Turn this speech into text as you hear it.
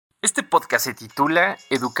Este podcast se titula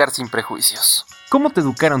Educar sin prejuicios. ¿Cómo te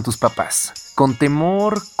educaron tus papás? ¿Con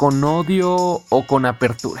temor, con odio o con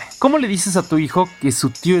apertura? ¿Cómo le dices a tu hijo que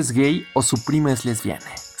su tío es gay o su prima es lesbiana?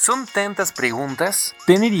 Son tantas preguntas.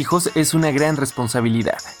 Tener hijos es una gran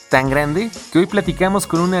responsabilidad. Tan grande que hoy platicamos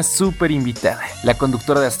con una súper invitada, la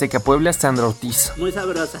conductora de Azteca Puebla, Sandra Ortiz. Muy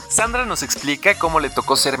sabrosa. Sandra nos explica cómo le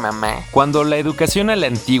tocó ser mamá cuando la educación a la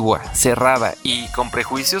antigua, cerrada y con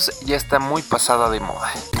prejuicios ya está muy pasada de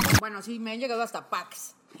moda. Bueno, sí, me han llegado hasta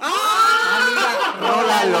packs. ¡Ah!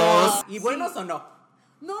 ¡Rólalos! ¿Y buenos o no?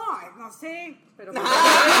 No sé, pero... Ay,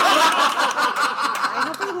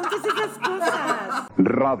 no preguntes esas cosas.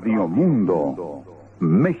 Radio Mundo,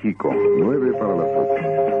 México, 9 para las 8.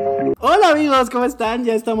 Hola amigos, ¿cómo están?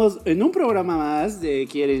 Ya estamos en un programa más de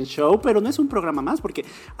Quieren Show, pero no es un programa más porque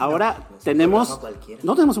ahora tenemos...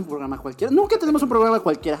 No tenemos un programa cualquiera, nunca tenemos un programa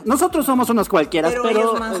cualquiera. Nosotros somos unos cualquiera, pero hoy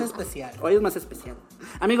es más especial. Hoy es más especial.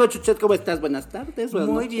 Amigo Chuchet, ¿cómo estás? Buenas tardes.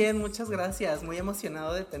 Muy bien, muchas gracias. Muy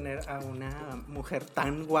emocionado de tener a una mujer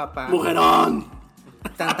tan guapa. ¡Mujerón!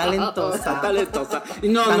 Tan talentosa. Tan talentosa. Y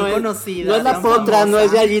no, tan no es conocida. No es la potra, no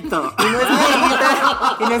es Yayito.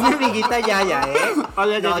 Y no es mi amiguita Yaya, ¿eh?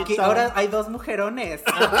 Hola, no, aquí ahora hay dos mujerones. Se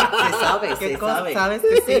sabe, ¿Qué cosa? ¿Sabes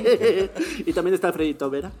que sí? Y también está Alfredito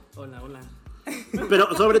Vera. Hola.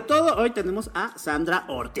 Pero sobre todo hoy tenemos a Sandra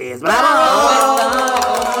Ortiz. ¡Bravo!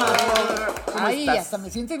 Ay, hasta me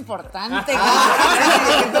siento importante.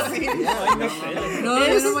 No,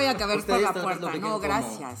 yo no voy a caber por la puerta. No,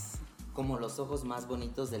 gracias. Como los ojos más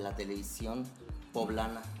bonitos de la televisión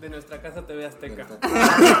poblana. De nuestra casa TV Azteca.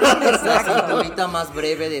 La cinturita más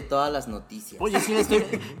breve de todas las noticias. Oye, sí,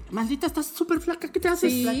 maldita, estás súper flaca, ¿qué te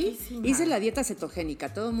haces? Sí, hice la dieta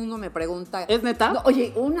cetogénica. Todo el mundo me pregunta. ¿Es neta? No,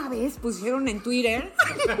 oye, una vez pusieron en Twitter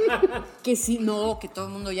que que todo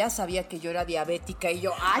el mundo ya sabía que yo era diabética y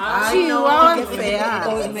yo, ¡ay, no! ¡Qué fea!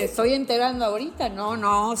 Pues me estoy enterando ahorita.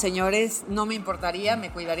 No, señores, no me importaría,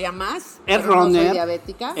 me cuidaría más. Es runner. No soy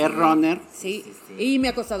diabética. Es runner. Sí, y me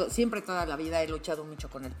ha costado, siempre toda la vida he luchado mucho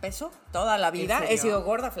con el peso, toda la vida. He sido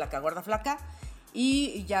gorda, flaca.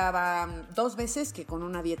 Y ya van 2 veces que con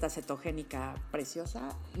una dieta cetogénica preciosa,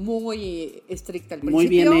 muy estricta al principio. Muy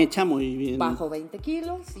bien hecha, muy bien. Bajo 20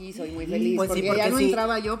 kilos y soy muy feliz. Pues porque ya no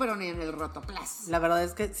entraba yo, pero ni en el rotoplas. La verdad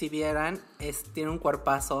es que si vieran, tiene un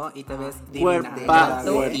cuerpazo y te ves divina.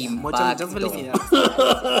 Cuerpazo. Muchas felicidades.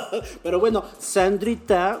 Pero bueno,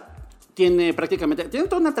 Sandrita tiene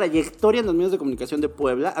toda una trayectoria en los medios de comunicación de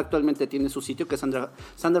Puebla. Actualmente tiene su sitio que es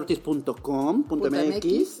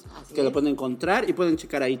sandraortiz.com.mx, que lo pueden encontrar y pueden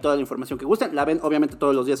checar ahí toda la información que gusten. La ven obviamente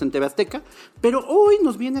todos los días en TV Azteca, pero hoy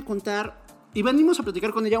nos viene a contar y venimos a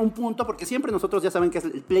platicar con ella un punto, porque siempre nosotros ya saben que es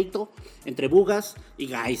el pleito entre bugas y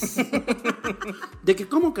guys. De que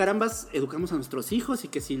cómo carambas educamos a nuestros hijos y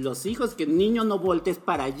que si los hijos, que el niño no voltees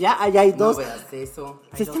para allá hay dos. No veas eso.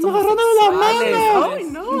 Se están agarrando de la mano. ¡Ay,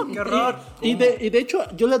 no! ¡Qué horror! Y de hecho,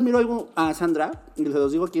 yo le admiro algo a Sandra, y se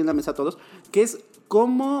los digo aquí en la mesa a todos, que es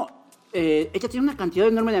cómo ella tiene una cantidad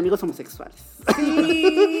enorme de amigos homosexuales.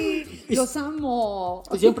 Sí, los amo.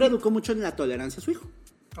 Y siempre educó mucho en la tolerancia a su hijo.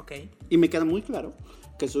 Ok. Y me queda muy claro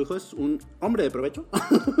que su hijo es un hombre de provecho.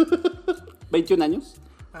 21 años.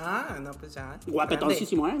 Ah, no, pues ya.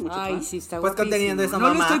 Guapetoncísimo, ¿eh? Ay, sí, está pues guapísimo. conteniendo esa no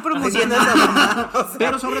mamá. lo estoy promocionando. Esa mamá. O sea.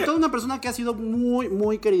 Pero sobre todo una persona que ha sido muy,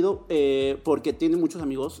 muy querido porque tiene muchos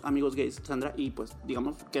amigos gays, Sandra, y pues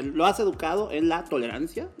digamos que lo has educado en la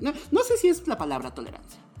tolerancia. No sé si es la palabra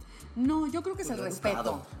tolerancia. No, yo creo que es el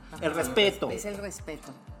respeto. El respeto. Es el respeto.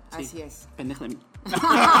 Sí. Así es. Pendeja de mí.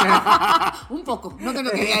 Un poco, no te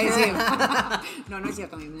lo quería decir. No es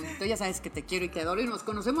cierto, mi amor. Tú ya sabes que te quiero y te adoro y nos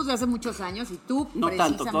conocemos de hace muchos años y tú No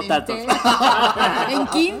precisamente... tanto. En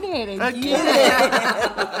kinder.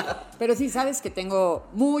 Pero sí, sabes que tengo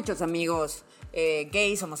muchos amigos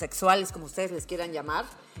gays, homosexuales, como ustedes les quieran llamar.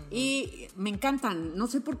 Y me encantan. No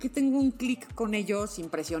sé por qué tengo un clic con ellos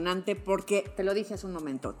impresionante, porque te lo dije hace un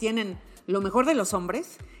momento. Tienen lo mejor de los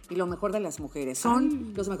hombres y lo mejor de las mujeres.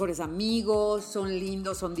 Son los mejores amigos, son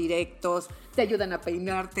lindos, son directos, te ayudan a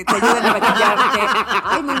peinarte, te ayudan a maquillarte.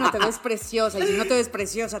 Ay, mano, te ves preciosa. Y si no te ves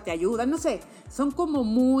preciosa, te ayudan. No sé, son como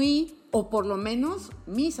muy, o por lo menos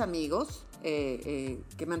mis amigos,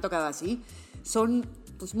 que me han tocado así, son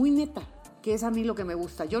pues muy neta. Que es a mí lo que me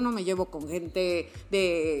gusta. Yo no me llevo con gente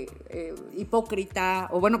de hipócrita,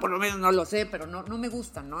 o bueno, por lo menos no lo sé, pero no me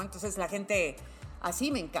gustan, ¿no? Entonces la gente así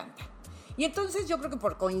me encanta. Y entonces yo creo que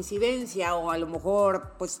por coincidencia o a lo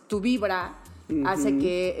mejor pues tu vibra hace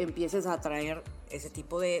que empieces a atraer ese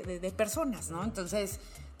tipo de personas, ¿no? Entonces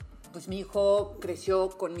pues mi hijo creció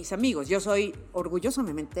con mis amigos. Yo soy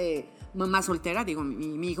orgullosamente mamá soltera, digo,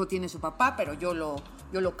 mi hijo tiene su papá, pero yo lo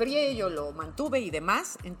yo lo crié, yo lo mantuve y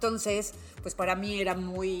demás. Entonces, pues para mí era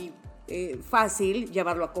muy fácil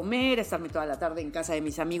llevarlo a comer, estarme toda la tarde en casa de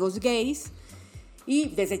mis amigos gays. Y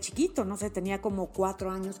desde chiquito, no sé, tenía como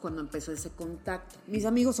 4 años cuando empezó ese contacto. Mis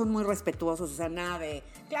amigos son muy respetuosos, o sea, nada de,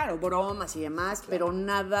 claro, bromas y demás, pero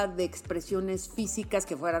nada de expresiones físicas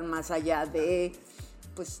que fueran más allá de,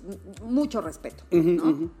 pues, mucho respeto,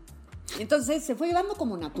 ¿no? Entonces se fue dando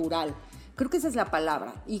como natural. Creo que esa es la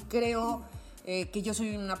palabra. Y creo que yo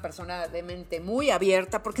soy una persona de mente muy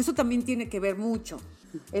abierta, porque eso también tiene que ver mucho.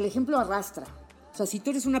 El ejemplo arrastra. O sea, si tú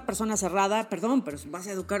eres una persona cerrada, perdón, pero vas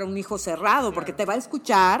a educar a un hijo cerrado, porque te va a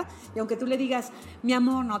escuchar, y aunque tú le digas, mi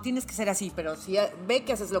amor, no, tienes que ser así, pero si ve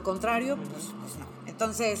que haces lo contrario, pues no.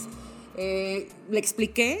 Entonces, le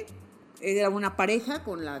expliqué, era una pareja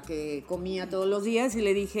con la que comía todos los días, y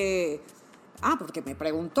le dije, porque me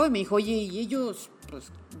preguntó, y me dijo, oye, ¿y ellos,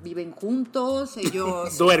 pues, viven juntos?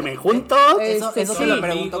 ¿Ellos duermen juntos? Eso sí. se lo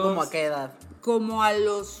preguntó como a qué edad. Como a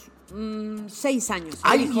los 6 años.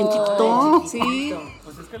 ¡Ay, bien chiquito! Sí.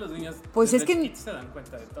 Pues es que los niños chiquitos se dan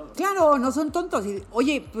cuenta de todo. Claro, no son tontos. Y,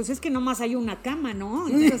 oye, pues es que nomás hay una cama, ¿no?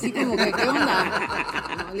 Entonces así como que, ¿qué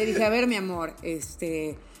onda? No, le dije, a ver, mi amor,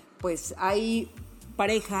 pues hay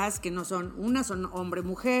parejas que no son, unas son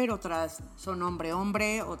hombre-mujer, otras son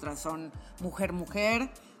hombre-hombre, otras son mujer-mujer.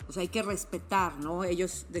 O sea, hay que respetar, ¿no?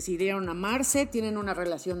 Ellos decidieron amarse, tienen una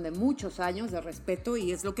relación de muchos años de respeto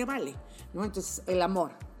y es lo que vale, ¿no? Entonces, el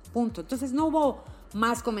amor. Punto. Entonces no hubo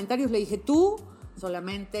más comentarios, le dije, tú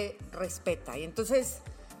solamente respeta. Y entonces,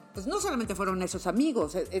 pues no solamente fueron esos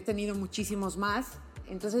amigos, he tenido muchísimos más.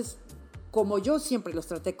 Entonces, como yo siempre los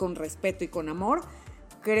traté con respeto y con amor,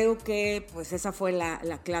 creo que pues esa fue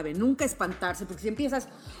la clave. Nunca espantarse, porque si empiezas,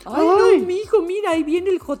 ¡ay, no, mi hijo, mira, ahí viene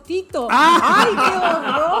el jotito! ¡Ay, qué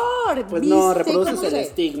horror! Pues no, reproduces el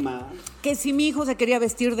estigma. Que si mi hijo se quería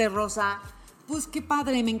vestir de rosa, pues qué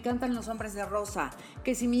padre, me encantan los hombres de rosa.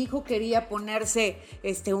 Que si mi hijo quería ponerse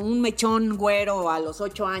un mechón güero a los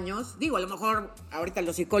 8 años, digo, a lo mejor ahorita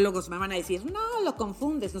los psicólogos me van a decir, no, lo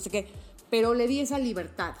confundes, no sé qué, pero le di esa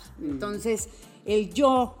libertad. Entonces, el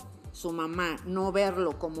yo, su mamá, no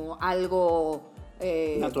verlo como algo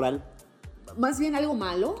natural, más bien algo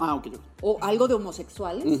malo, okay, o algo de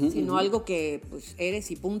homosexuales, sino algo que pues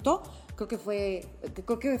eres y punto, creo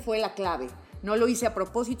que fue la clave. No lo hice a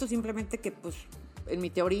propósito, simplemente que pues en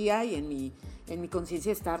mi teoría y en mi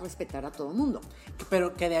conciencia está respetar a todo mundo.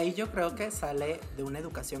 Pero que de ahí yo creo que sale de una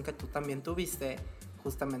educación que tú también tuviste,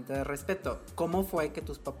 justamente de respeto. ¿Cómo fue que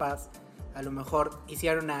tus papás a lo mejor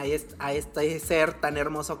hicieron a este ser tan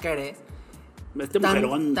hermoso que eres?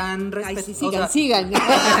 Tan respetuosa. Sí, sigan.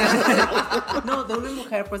 No, de una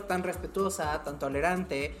mujer pues tan respetuosa, tan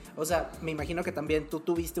tolerante. O sea, me imagino que también tú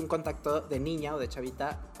tuviste un contacto de niña o de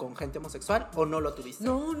chavita con gente homosexual, ¿o no lo tuviste?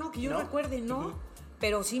 No, que yo recuerde, no.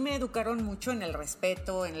 Pero sí me educaron mucho en el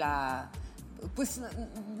respeto, en la... Pues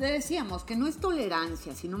decíamos que no es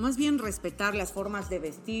tolerancia, sino más bien respetar las formas de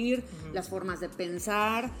vestir, las formas de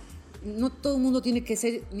pensar. No todo el mundo tiene que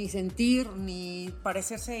ser, ni sentir, ni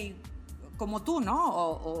parecerse como tú, ¿no?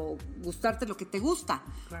 O gustarte lo que te gusta.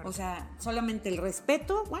 Claro. O sea, solamente el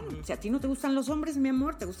respeto. Bueno, si a ti no te gustan los hombres, mi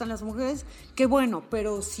amor, te gustan las mujeres, qué bueno.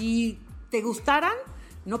 Pero si te gustaran,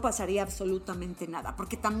 no pasaría absolutamente nada.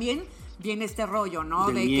 Porque también viene este rollo, ¿no?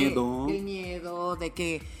 Del miedo, de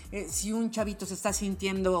que si un chavito se está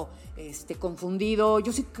sintiendo confundido,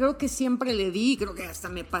 yo sí creo que siempre le di, creo que hasta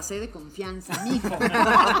me pasé de confianza a mi hijo.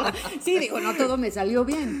 Sí, digo, no todo me salió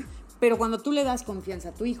bien. Pero cuando tú le das confianza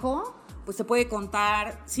a tu hijo, pues te puede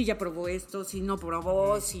contar si ya probó esto, si no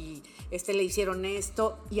probó, si le hicieron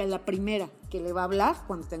esto, y a la primera que le va a hablar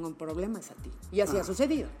cuando tenga un problema es a ti. Y así ha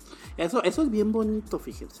sucedido. Eso es bien bonito,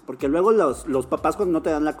 fíjense, porque luego los papás cuando no te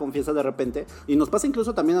dan la confianza de repente, y nos pasa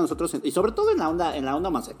incluso también a nosotros, y sobre todo en la onda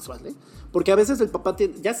homosexual, ¿eh? Porque a veces el papá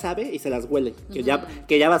ya sabe y se las huele, que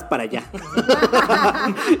ya vas para allá.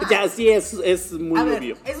 Ya sí es muy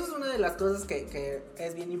obvio. Eso es una de las cosas que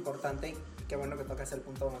es bien importante, y qué bueno que tocas el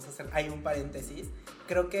punto, vamos a hacer ahí un paréntesis.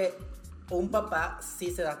 Creo que un papá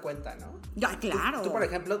sí se da cuenta, ¿no? Ya, claro. Tú, por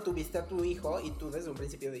ejemplo, tuviste a tu hijo y tú desde un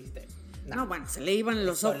principio dijiste... No, bueno, se le iban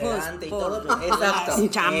los ojos y todo. Exacto.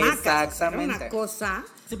 Chamacas. Exactamente. Era una cosa.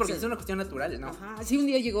 Sí, porque es una cuestión natural, ¿no? Ajá. Sí, un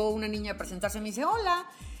día llegó una niña a presentarse y me dice, hola.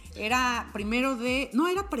 Era primero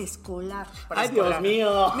era preescolar. ¡Ay, Dios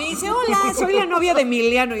mío! Me dice, hola, soy la novia de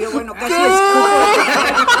Emiliano. Y yo, bueno, casi escupo.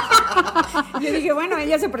 Yo dije, bueno,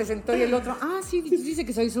 ella se presentó y el otro, sí, dice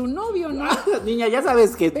que soy su novio, ¿no? Niña, ya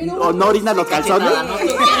sabes que no orina los calzones.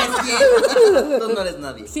 Tú no eres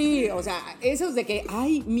nadie. Sí, o sea, esos de que,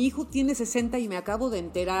 mi hijo tiene 60 y me acabo de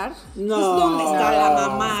enterar. No. Pues, ¿dónde está la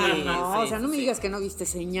mamá? Sí, ¿no? sí, o sea, no me digas que no viste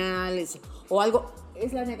señales o algo.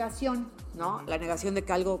 es la negación, ¿no? La negación de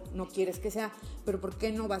que algo no quieres que sea, pero ¿por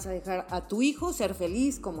qué no vas a dejar a tu hijo ser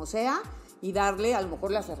feliz como sea y darle a lo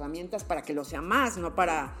mejor las herramientas para que lo sea más, no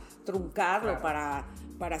para truncarlo, para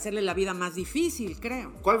hacerle la vida más difícil,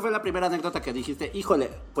 creo? ¿Cuál fue la primera anécdota que dijiste?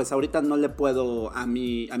 Híjole, pues ahorita no le puedo a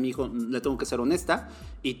mi hijo, le tengo que ser honesta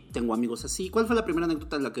y tengo amigos así. ¿Cuál fue la primera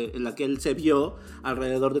anécdota en la que él se vio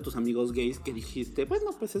alrededor de tus amigos gays que dijiste,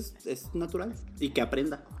 bueno, pues es natural y que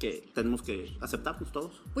aprenda, que tenemos que aceptarnos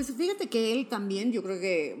todos? Pues fíjate que él también, yo creo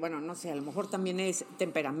que, bueno, no sé, a lo mejor también es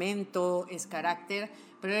temperamento, es carácter,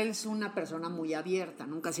 pero él es una persona muy abierta,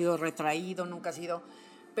 nunca ha sido retraído, nunca ha sido...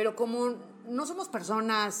 Pero como no somos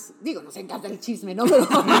personas, digo, nos encanta el chisme, ¿no? Pero,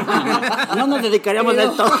 no nos dedicaríamos a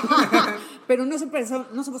esto. Pero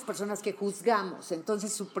no somos personas que juzgamos.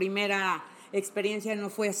 Entonces su primera experiencia no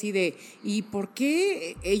fue así de, ¿y por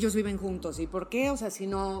qué ellos viven juntos? ¿Y por qué? O sea,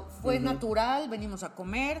 sino fue natural, venimos a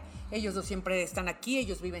comer, ellos dos siempre están aquí,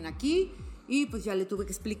 ellos viven aquí. Y pues ya le tuve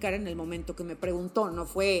que explicar en el momento que me preguntó, no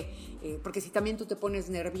fue, porque si también tú te pones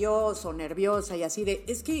nervioso, nerviosa y así de,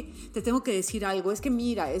 es que te tengo que decir algo, es que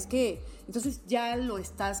mira, es que, entonces ya lo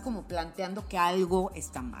estás como planteando que algo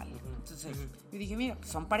está mal. Entonces yo dije, mira,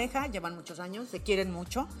 pues son pareja, llevan muchos años, se quieren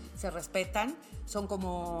mucho, se respetan, son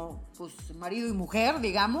como pues marido y mujer,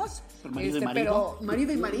 digamos. Pero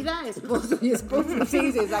marido y marida, esposo y esposa, sí,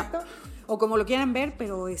 exacto. O como lo quieran ver,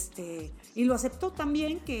 pero y lo aceptó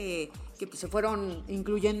también que pues se fueron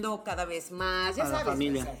incluyendo cada vez más, ya a sabes, la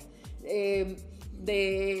familia.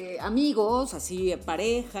 De amigos, así,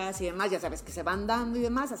 parejas y demás, ya sabes que se van dando y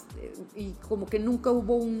demás, y como que nunca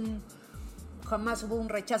jamás hubo un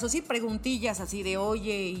rechazo, sí, preguntillas así de,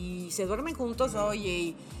 oye, y se duermen juntos,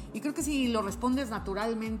 oye, y creo que si lo respondes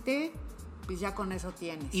naturalmente, pues ya con eso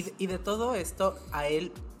tienes. Y de todo esto, a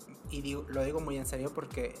él, lo digo muy en serio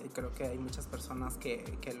porque creo que hay muchas personas que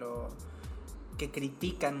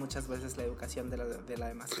critican muchas veces la educación de la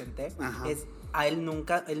demás gente. A él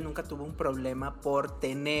nunca tuvo un problema por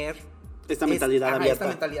tener esta mentalidad abierta. Esta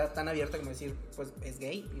mentalidad tan abierta como decir, pues es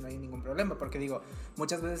gay y no hay ningún problema, porque digo,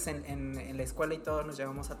 muchas veces en la escuela y todo nos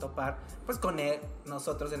llegamos a topar, pues con él,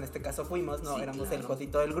 nosotros en este caso fuimos, ¿no? Sí, éramos el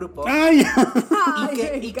jodito del grupo. ¡Ay!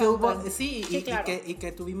 Y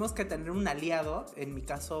que tuvimos que tener un aliado, en mi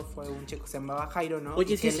caso fue un chico que se llamaba Jairo, ¿no?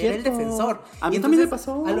 Oye, y sí que es él era el cierto. defensor. A mí y también entonces,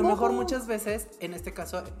 me pasó. A lo mejor muchas veces, en este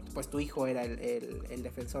caso, pues tu hijo era el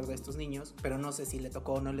defensor de estos niños, pero no sé si le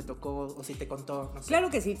tocó o no le tocó, o si te contó, no sé. Claro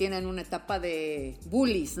que sí tienen una etapa de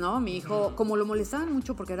bullies, ¿no? Mi hijo, como lo molestaban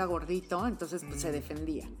mucho porque era gordito, entonces pues, se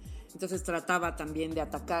defendía. Entonces trataba también de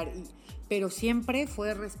atacar, pero siempre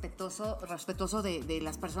fue respetuoso de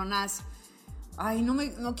las personas. Ay,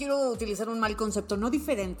 no quiero utilizar un mal concepto, no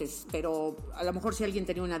diferentes, pero a lo mejor si alguien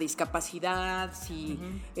tenía una discapacidad, si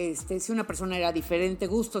una persona era diferente,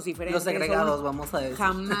 gustos diferentes. Los segregados, vamos a decir.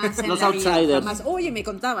 Jamás en los la outsiders. vida, jamás. Oye, me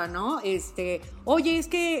contaba, ¿no? Oye, es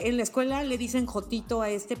que en la escuela le dicen jotito a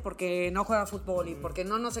porque no juega fútbol y porque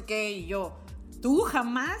no sé qué, y yo, tú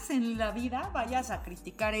jamás en la vida vayas a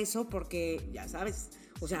criticar eso porque, ya sabes,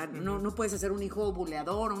 o sea, no puedes hacer un hijo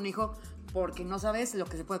buleador, un hijo... porque no sabes lo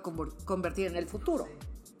que se puede convertir en el futuro.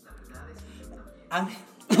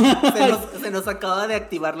 Se nos acaba de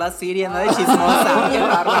activar la Siri, ¿no? De chismosa. Qué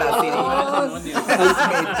bárbara, Siri.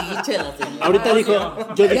 Metiche la señora. Ahorita dijo,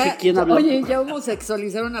 yo dije, ¿quién habló? Oye, ya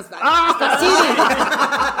homosexualizaron hasta Siri.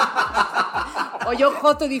 Oye,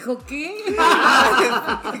 Joto dijo, ¿qué?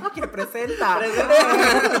 ¿Qué presenta?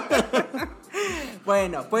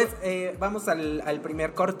 Bueno, pues vamos al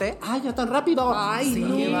primer corte. ¡Ay, ya tan rápido! Ay, Sí,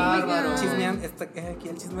 no, qué bárbaro. oigan. Chismean, aquí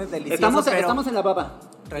el chisme es delicioso. Estamos en la baba.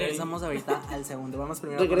 Regresamos ahorita al segundo. Vamos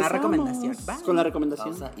primero con la recomendación. Regresamos con la recomendación.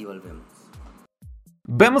 Pausa y volvemos.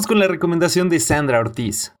 Vamos con la recomendación de Sandra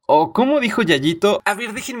Ortiz. O como dijo Yayito, a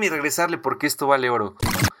ver, déjenme regresarle porque esto vale oro.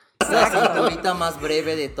 La escriturita más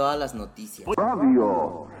breve de todas las noticias.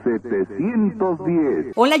 Radio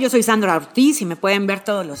 710. Hola, yo soy Sandra Ortiz y me pueden ver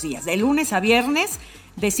todos los días, de lunes a viernes,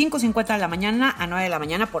 de 5:50 de la mañana a 9 de la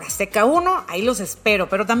mañana por Azteca 1. Ahí los espero,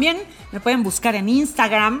 pero también me pueden buscar en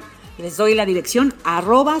Instagram. Les doy la dirección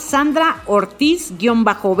 @Sandra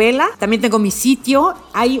Ortiz_vela. También tengo mi sitio.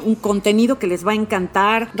 Hay un contenido que les va a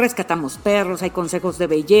encantar. Rescatamos perros, hay consejos de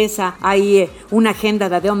belleza, hay una agenda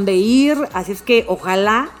de dónde ir. Así es que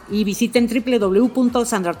ojalá y visiten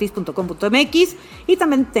www.sandraortiz.com.mx. Y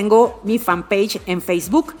también tengo mi fanpage en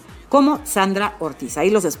Facebook como Sandra Ortiz. Ahí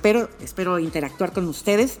los espero interactuar con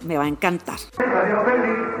ustedes, me va a encantar.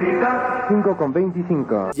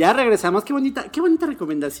 5:25. Ya regresamos, qué bonita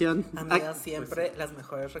recomendación. Amiga, siempre las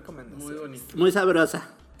mejores recomendaciones. Muy bonito. Muy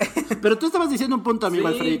sabrosa. Pero tú estabas diciendo un punto, amigo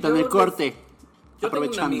Sí, Alfredito, yo en el corte. Yo tengo una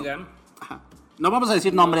Aprovechando. amiga. Ajá. No vamos a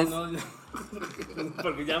decir nombres. No,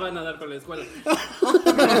 Porque ya van a dar con la escuela.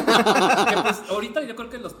 Porque, pues, ahorita yo creo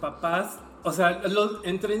que los papás, o sea,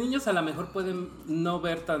 entre niños a lo mejor pueden no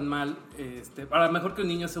ver tan mal, a lo mejor que un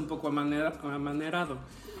niño sea un poco amanerado,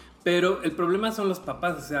 pero el problema son los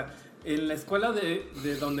papás, o sea, en la escuela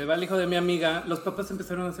de donde va el hijo de mi amiga, los papás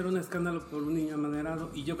empezaron a hacer un escándalo por un niño amanerado,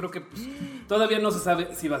 y yo creo que pues, todavía no se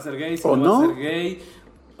sabe si va a ser gay, si no va a ser gay,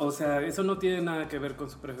 o sea, eso no tiene nada que ver con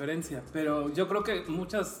su preferencia, pero yo creo que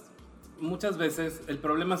muchas veces el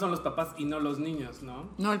problema son los papás y no los niños, ¿no?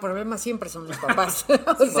 No, el problema siempre son los papás.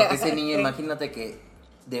 Porque ese niño, imagínate que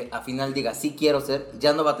a final diga, sí quiero ser,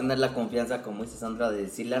 ya no va a tener la confianza, como dice Sandra, de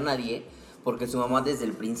decirle a nadie, porque su mamá desde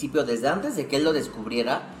el principio, desde antes de que él lo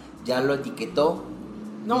descubriera, ya lo etiquetó.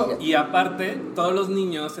 No, y aparte, todos los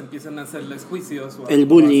niños empiezan a hacerles juicios o el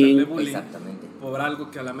bullying. hacerle bullying. Exactamente. Por algo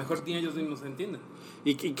que a lo mejor ni ellos mismos entienden.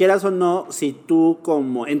 Y quieras o no, si tú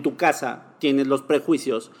como en tu casa tienes los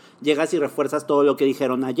prejuicios, llegas y refuerzas todo lo que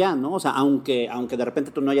dijeron allá, ¿no? O sea, aunque de repente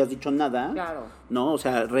tú no hayas dicho nada, claro, ¿no? O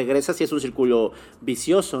sea, regresas y es un círculo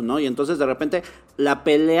vicioso, ¿no? Y entonces de repente la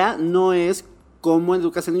pelea no es cómo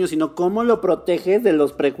educas al niño, sino cómo lo proteges de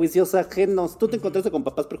los prejuicios ajenos. ¿Tú te encontraste con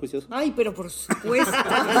papás prejuiciosos? Ay, pero por supuesto.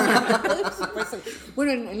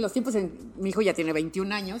 Bueno, en los tiempos, mi hijo ya tiene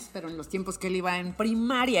 21 años, pero en los tiempos que él iba en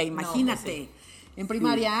primaria, imagínate. No, pues sí. En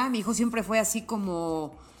primaria, mi hijo siempre fue así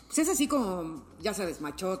como, pues es así como, ya sabes,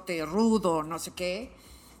 machote, rudo, no sé qué.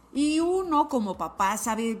 Y uno como papá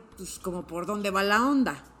sabe, pues, como por dónde va la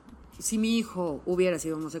onda. Si mi hijo hubiera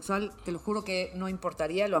sido homosexual, te lo juro que no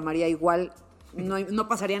importaría, lo amaría igual. No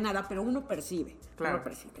pasaría nada, pero uno percibe. Claro. Uno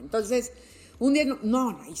percibe. Entonces, un día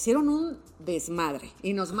hicieron un desmadre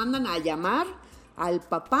y nos mandan a llamar al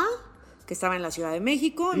papá que estaba en la Ciudad de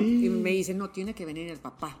México y me dicen, no, tiene que venir el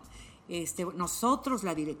papá. Nosotros,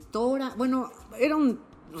 la directora, bueno, era un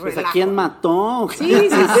relajo. Pues, ¿a quién mató? Sí.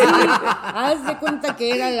 Haz de cuenta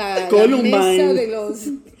que era la mesa de los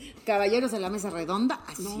caballeros de la mesa redonda,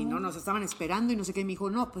 así, ¿no? Nos estaban esperando y no sé qué, y me dijo,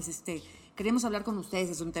 no, pues queremos hablar con ustedes,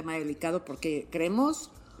 es un tema delicado porque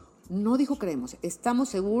estamos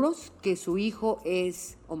seguros que su hijo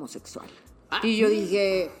es homosexual. Y yo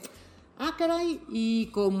dije, caray, y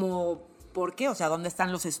como, ¿por qué? O sea, ¿dónde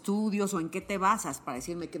están los estudios o en qué te basas para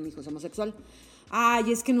decirme que mi hijo es homosexual?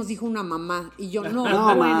 Ay, es que nos dijo una mamá. Y yo, no,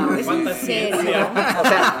 bueno, es en serio. O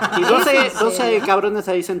sea, y 12 cabrones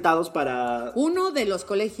ahí sentados para... Uno de los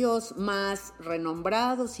colegios más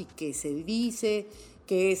renombrados y que se dice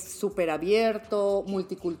que es súper abierto,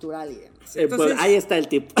 multicultural y demás. Entonces, pues ahí está el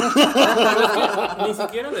tip. Ni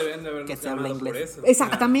siquiera deben de haber que se habla inglés. Por eso.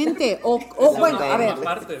 Exactamente. O bueno, a ver,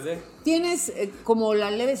 de... tienes como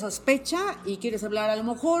la leve sospecha y quieres hablar a lo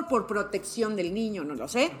mejor por protección del niño, no lo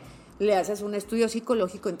sé. Le haces un estudio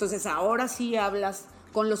psicológico, entonces ahora sí hablas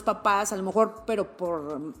con los papás, a lo mejor, pero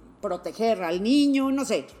por proteger al niño, no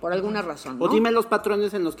sé, por alguna razón, ¿no? O dime los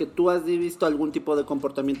patrones en los que tú has visto algún tipo de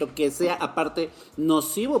comportamiento que sea, aparte,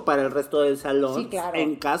 nocivo para el resto del salón. Sí, claro.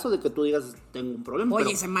 En caso de que tú digas, tengo un problema.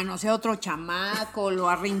 Oye, se manoseó otro chamaco, lo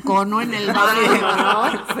arrinconó en el baño,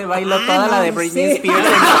 ¿no? Se bailó toda la de Britney Spears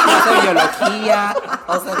en la clase de biología.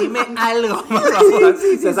 O sea, dime algo, por favor.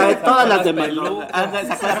 Se sabe todas las de Malú.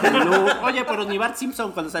 Oye, pero ni Bart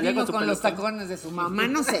Simpson cuando salía con su con los tacones de su mamá,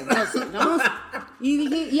 no sé. Y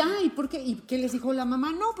dije, ¿y por qué? ¿Y qué les dijo la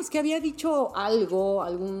mamá? No, pues que había dicho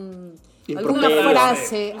alguna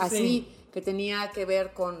frase así que tenía que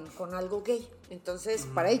ver con algo gay. Entonces,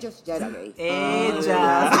 para ellos ya era gay.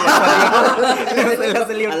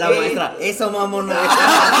 A la maestra, eso mamona.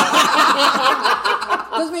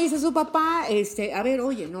 Entonces me dice su papá, a ver,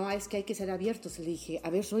 oye, no, es que hay que ser abiertos. Le dije, a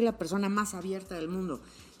ver, soy la persona más abierta del mundo.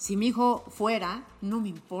 Si mi hijo fuera, no me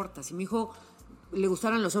importa. Si mi hijo le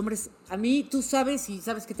gustaran los hombres, a mí, tú sabes, y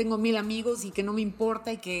sabes que tengo 1000 amigos y que no me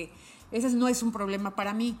importa y que ese no es un problema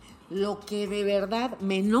para mí. Lo que de verdad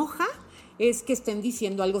me enoja es que estén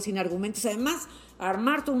diciendo algo sin argumentos. Además,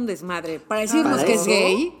 armar todo un desmadre para decirnos que es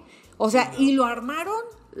gay. O sea, y lo armaron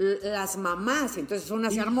las mamás. Entonces una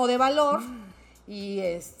se armó de valor y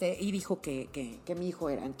dijo que mi hijo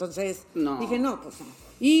era. Entonces dije, no, pues no.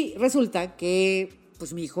 Y resulta que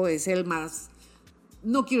pues mi hijo es el más,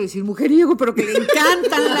 no quiero decir mujeriego, pero que le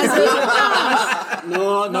encantan las viejas.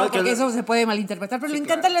 No, porque eso se puede malinterpretar, pero le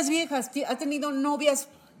encantan las viejas. Ha tenido novias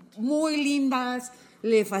muy lindas,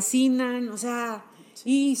 le fascinan, o sea,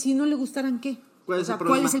 y si no le gustaran, ¿qué? ¿Cuál es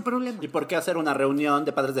el problema? ¿Y por qué hacer una reunión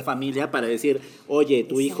de padres de familia para decir, oye,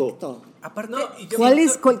 tu hijo? Aparte, ¿Cuál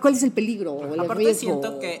es el peligro o el aparte riesgo?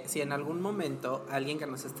 Siento que si en algún momento alguien que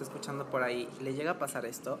nos esté escuchando por ahí le llega a pasar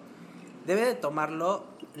esto, debe de tomarlo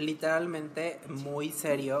literalmente muy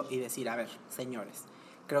serio y decir, a ver, señores,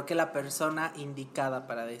 creo que la persona indicada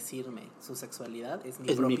para decirme su sexualidad es mi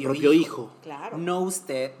mi propio propio hijo. Claro. No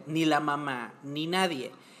usted, ni la mamá, ni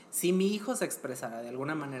nadie. Si mi hijo se expresara de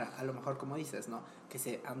alguna manera, a lo mejor como dices, ¿no? Que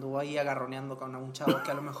se anduvo ahí agarroneando con un chavo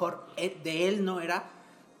que a lo mejor de él no era,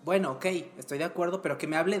 bueno, ok, estoy de acuerdo, pero que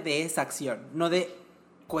me hable de esa acción, no de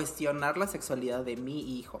cuestionar la sexualidad de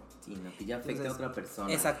mi hijo. Sí, no, que ya afecte Entonces, a otra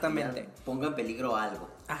persona. exactamente. Que ya ponga en peligro algo.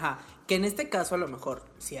 Ajá, que en este caso a lo mejor,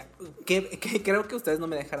 sí, que creo que ustedes no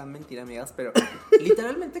me dejarán mentir, amigas, pero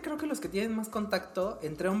literalmente creo que los que tienen más contacto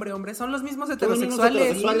entre hombre y hombre son los mismos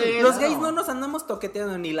heterosexuales. Los gays no nos andamos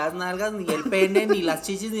toqueteando ni las nalgas, ni el pene, ni las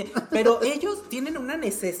chichis, pero ellos tienen una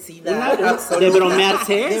necesidad De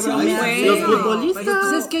bromearse. De bromearse. Los futbolistas.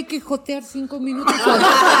 Pues es que hay que jotear 5 minutos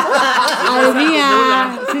al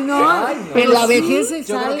día. Si no, en la vejez se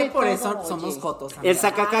Yo sale creo que por todo, eso oye. somos jotos. El amiga.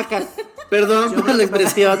 sacacacas. Perdón por la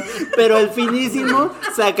expresión, pero el finísimo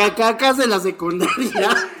sacacacas de la secundaria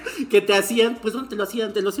que te hacían, pues ¿dónde te lo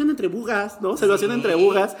hacían? Te lo hacían entre bugas, ¿no? Se lo hacían entre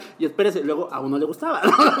bugas y espérese, luego a uno le gustaba.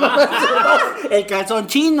 El calzón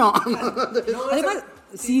chino. Además,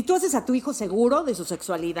 si tú haces a tu hijo seguro de su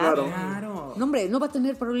sexualidad, Claro. no, hombre, no va a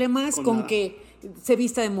tener problemas Con con nada. que se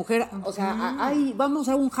vista de mujer. O sea, ay, vamos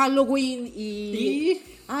a un Halloween y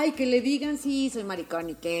ay, que le digan sí, soy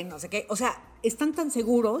maricón y que no sé qué. O sea, están tan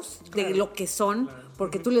seguros de lo que son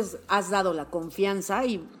porque tú les has dado la confianza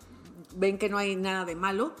y ven que no hay nada de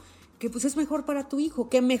malo, que pues es mejor para tu hijo.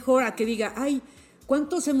 Qué mejor a que diga, ay,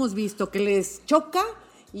 ¿cuántos hemos visto que les choca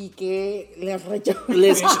y que les rechaza?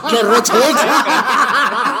 Les rechaza.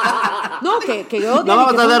 No, que odian. No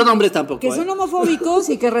vamos y que a dar son- nombres tampoco. Que son homofóbicos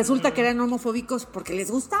y que resulta que eran homofóbicos porque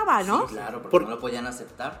les gustaba, ¿no? Claro, porque Por- no lo podían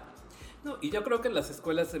aceptar. No, y yo creo que las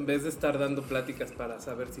escuelas, en vez de estar dando pláticas para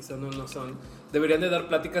saber si son o no son, deberían de dar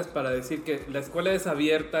pláticas para decir que la escuela es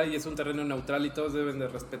abierta y es un terreno neutral y todos deben de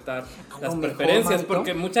respetar las mejor, preferencias, manito.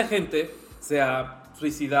 porque mucha gente se ha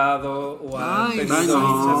suicidado o ha Ay, tenido no.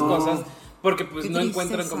 muchas cosas porque pues Qué no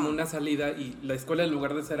encuentran tristeza. como una salida y la escuela en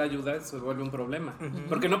lugar de ser ayuda se vuelve un problema.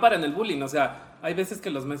 Porque no paran el bullying, o sea, hay veces que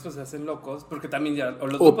los maestros se hacen locos porque también ya o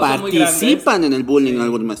los O grupos son muy grandes. participan en el bullying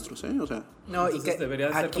algunos maestros, ¿eh? O sea. No, y Entonces que debería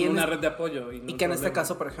ser aquí como en una este- red de apoyo. Y, no Y un que en este problema.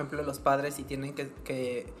 caso, por ejemplo, los padres sí tienen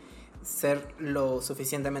que ser lo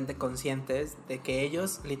suficientemente conscientes de que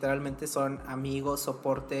ellos literalmente son amigos,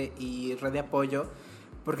 soporte y red de apoyo,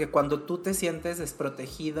 porque cuando tú te sientes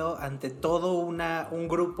desprotegido ante todo un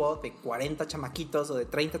grupo de 40 chamaquitos o de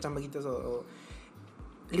 30 chamaquitos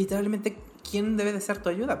literalmente, ¿quién debe de ser tu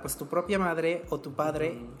ayuda? Pues tu propia madre o tu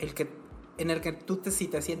padre, en el que tú si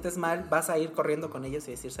te sientes mal, vas a ir corriendo con ellos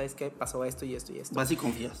y decir, ¿sabes qué? Pasó esto y esto y esto. Vas y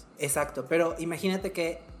confías. Exacto, pero imagínate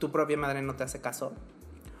que tu propia madre no te hace caso.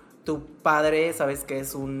 Tu padre, sabes que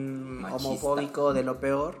es un Machista. homofóbico de lo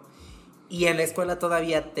peor. Y en la escuela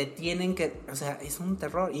todavía te tienen que... O sea, es un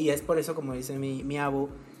terror. Y es por eso, como dice mi abu,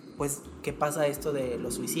 pues, ¿qué pasa esto de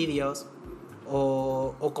los suicidios?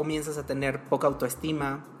 O comienzas a tener poca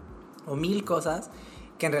autoestima. O mil cosas.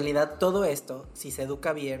 Que en realidad todo esto, si se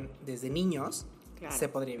educa bien desde niños, Claro. se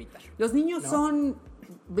podría evitar. Los niños ¿No? son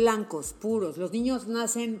blancos, puros. Los niños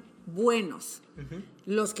nacen buenos.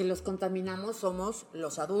 Los que los contaminamos somos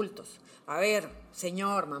los adultos. A ver,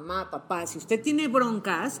 señor, mamá, papá, si usted tiene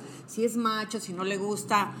broncas, si es macho, si no le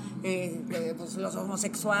gusta pues los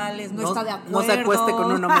homosexuales, no está de acuerdo. No se acueste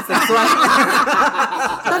con un homosexual.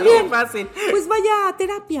 También, fácil. pues vaya a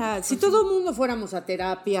terapia. Si todo el mundo fuéramos a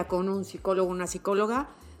terapia con un psicólogo o una psicóloga,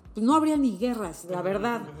 pues no habría ni guerras, la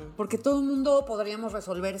verdad. Porque todo el mundo podríamos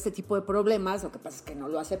resolver este tipo de problemas, lo que pasa es que no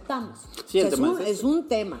lo aceptamos. Sí, el O sea, tema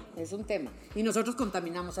es un tema. Y nosotros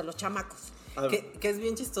contaminamos a los chamacos. Que es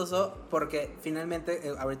bien chistoso porque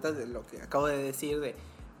finalmente, ahorita de lo que acabo de decir de...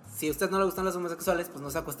 Si a usted no le gustan los homosexuales, pues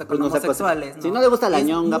no se acuesta con Pues no se acuesta. homosexuales. Si no le gusta la Es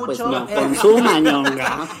ñonga, pues mucho- no. Consuma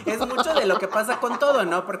ñonga. Es mucho de lo que pasa con todo,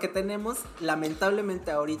 ¿no? Porque tenemos,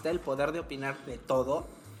 lamentablemente ahorita, el poder de opinar de todo.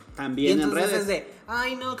 Y También en entonces redes. es de,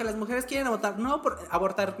 ay, no, que las mujeres quieren abortar. No,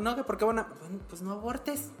 abortar, no, que porque van a... Bueno, pues no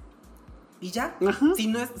abortes. Y ya. Ajá.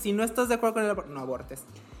 Si no estás de acuerdo con el aborto, no abortes.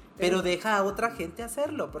 Pero deja a otra gente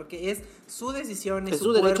hacerlo, porque es su decisión, es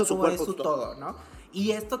su derecho, su cuerpo, cuerpo, es su su todo. todo, ¿no?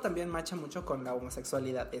 Y esto también macha mucho con la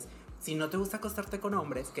homosexualidad. Es, si no te gusta acostarte con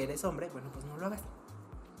hombres, que eres hombre, bueno, pues no lo hagas.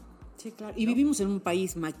 Sí, claro. Y vivimos en un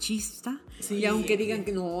país machista. Sí. Y aunque digan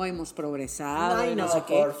que no hemos progresado, Ay, y no no, sé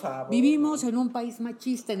qué, por favor. vivimos en un país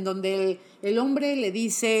machista en donde el hombre le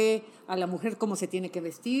dice a la mujer cómo se tiene que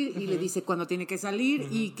vestir y le dice cuándo tiene que salir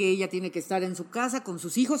y que ella tiene que estar en su casa con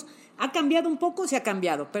sus hijos. Ha cambiado un poco, se ha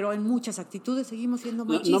cambiado, pero en muchas actitudes seguimos siendo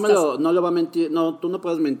machistas. No lo va a mentir, no, tú no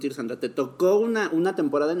puedes mentir, Sandra. Te tocó una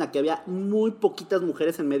temporada en la que había muy poquitas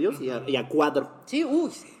mujeres en medios y a cuadro. Sí,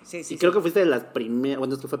 sí. Y creo que fuiste de las primeras,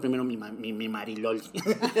 bueno, es que fue primero mi Mariloli.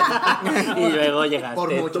 Y luego llegaste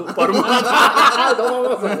Por mucho. tú, por mucho.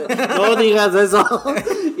 No digas eso.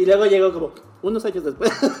 Y luego llegó como unos años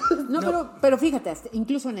después. No, pero fíjate,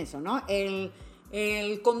 incluso en eso, ¿no?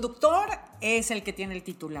 El conductor es el que tiene el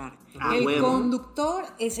titular. El conductor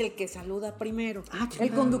es el que saluda primero.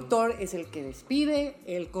 El conductor es el que despide.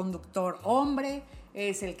 El conductor hombre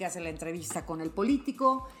es el que hace la entrevista con el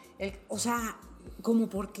político. O sea, ¿cómo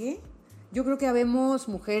por qué? Yo creo que habemos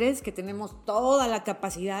mujeres que tenemos toda la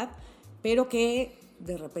capacidad, pero que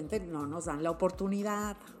de repente no nos dan la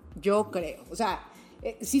oportunidad. Yo creo. O sea,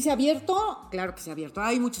 ¿sí se ha abierto? Claro que se ha abierto.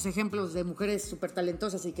 Hay muchos ejemplos de mujeres súper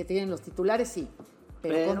talentosas y que tienen los titulares, sí.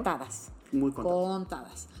 Pero contadas. Muy contadas.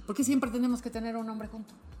 Contadas. Porque siempre tenemos que tener a un hombre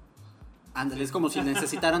junto. Ándale, es como si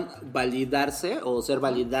necesitaran validarse o ser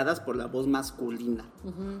validadas por la voz masculina.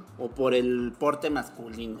 O por el porte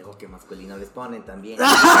masculino. Digo que masculino les ponen también. vemos,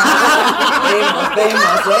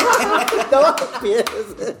 No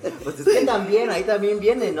pienses. Pues es que también, ahí también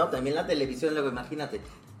viene, ¿no? También la televisión, luego imagínate.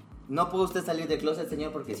 No pudo usted salir de closet,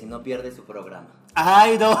 señor, porque si no pierde su programa.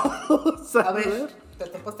 Ay, no. A ver, ¿te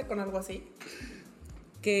topaste con algo así?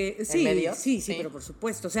 Que ¿En sí, medio? sí, pero por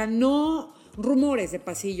supuesto. O sea, no rumores de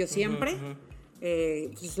pasillo siempre.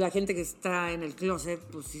 Pues la gente que está en el closet,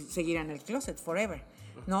 pues seguirá en el closet forever,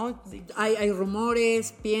 ¿no? Sí. Hay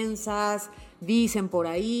rumores, piensas, dicen por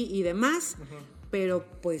ahí y demás, pero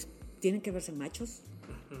pues tienen que verse machos.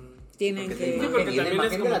 Tienen que... Sí, porque también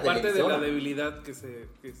es como parte de la debilidad que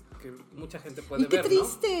mucha gente puede ver, qué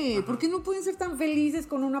triste, ¿no? ¿Por qué no pueden ser tan felices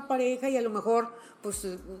con una pareja y a lo mejor pues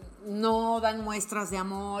no dan muestras de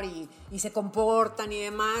amor y se comportan y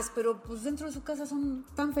demás, pero pues dentro de su casa son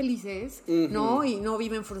tan felices, ¿no? Y no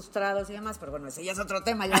viven frustrados y demás, pero bueno, ese ya es otro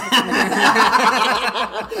tema. Ya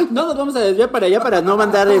no nos vamos a desviar para allá para no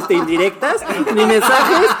mandar indirectas, ni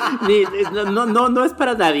mensajes, no es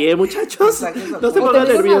para nadie, muchachos. No se pongan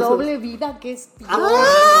nerviosos. Una doble vida que es peor.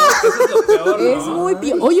 Eso es lo peor, ¿no? Es muy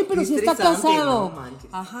peor. Oye, pero si está estresante, casado. no manches.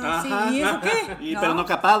 Ajá, sí, ¿y eso qué? Pero no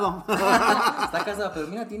capado. Está casado, pero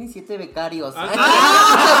mira, tiene 7 becarios.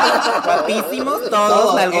 Guapísimos,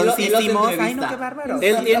 todos, nalgoncísimos. Ay, no, qué bárbaro.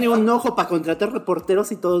 Él tiene un ojo para contratar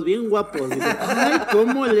reporteros y todos bien guapos. Dice, ay,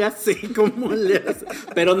 ¿cómo le hace?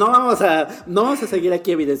 Pero no vamos a seguir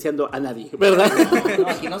aquí evidenciando a nadie, ¿verdad? No,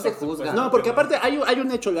 aquí no se juzga. No, porque aparte hay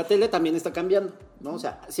un hecho, la tele también está cambiando, ¿no? O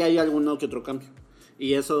sea, sí hay alguno que otro cambio.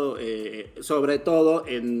 Y eso, sobre todo,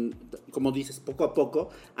 como dices, poco a poco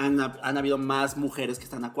han habido más mujeres que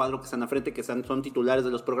están a cuadro, que están a frente, que son titulares de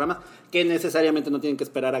los programas, que necesariamente no tienen que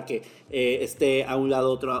esperar a que esté a un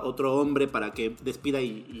lado otro hombre para que despida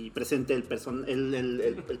y presente el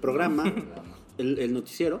programa, el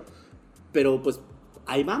noticiero. Pero pues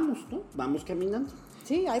ahí vamos, ¿no? Vamos caminando.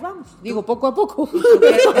 Sí, ahí vamos. Digo, poco a poco.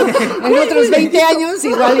 En otros 20 años,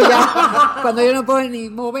 igual y ya, cuando yo no puedo ni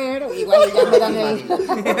mover, igual y ya me dan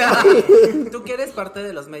el... Tú que eres parte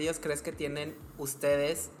de los medios, ¿crees que tienen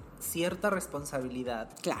ustedes cierta responsabilidad?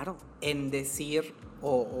 Claro. En decir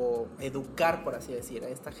o educar, por así decir, a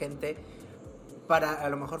esta gente para a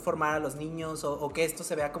lo mejor formar a los niños o que esto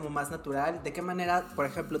se vea como más natural? ¿De qué manera, por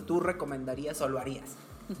ejemplo, tú recomendarías o lo harías?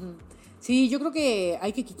 Sí, yo creo que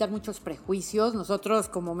hay que quitar muchos prejuicios. Nosotros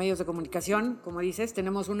como medios de comunicación, como dices,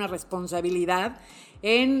 tenemos una responsabilidad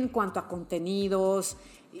en cuanto a contenidos.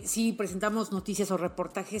 Si presentamos noticias o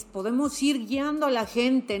reportajes, podemos ir guiando a la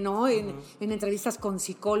gente, ¿no? En entrevistas con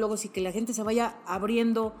psicólogos y que la gente se vaya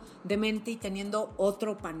abriendo de mente y teniendo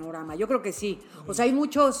otro panorama. Yo creo que sí. O sea, hay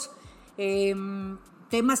muchos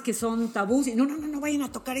temas que son tabús y no vayan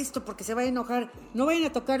a tocar esto porque se va a enojar, no vayan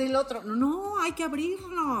a tocar el otro, no, hay que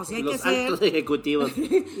abrirnos y hay los que hacer altos ejecutivos.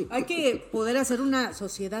 hay que poder hacer una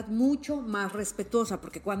sociedad mucho más respetuosa,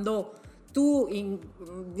 porque cuando tú,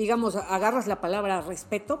 digamos, agarras la palabra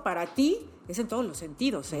respeto, para ti es en todos los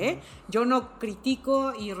sentidos, ¿eh? Yo no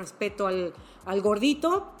critico y respeto al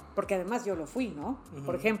gordito, porque además yo lo fui, ¿no?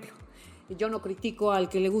 Por ejemplo. Yo no critico al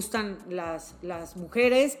que le gustan las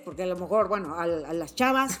mujeres, porque a lo mejor, bueno, a las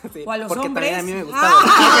chavas sí, o a los porque hombres. También a mí me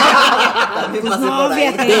gustaba. También Pues pasé no, por ahí.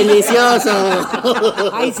 fíjate. ¡Delicioso!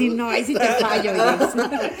 Ahí sí te fallo.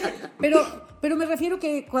 Pero me refiero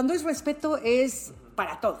que cuando es respeto es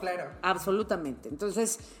para todo. Claro. Absolutamente.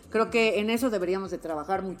 Entonces, creo que en eso deberíamos de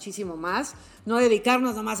trabajar muchísimo más, no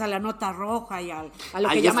dedicarnos nomás a la nota roja y a lo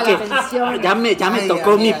que llama la atención. Ya me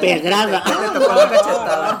tocó mi pedrada. Ya me tocó la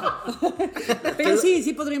cachetada. Pero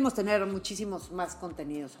sí podríamos tener muchísimos más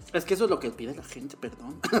contenidos. Es que eso es lo que pide la gente,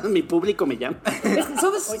 perdón. Mi público me llama.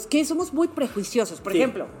 Somos muy prejuiciosos. Por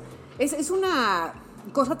ejemplo, es una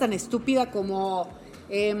cosa tan estúpida como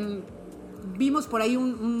vimos por ahí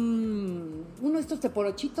uno de estos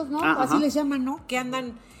teporochitos, ¿no? Así les llaman, ¿no? Que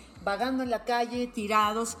andan vagando en la calle,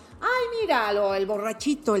 tirados. Ay, míralo, el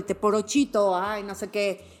borrachito, el teporochito, ay, no sé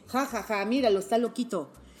qué. Ja, míralo, está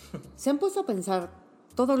loquito. ¿Se han puesto a pensar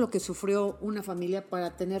todo lo que sufrió una familia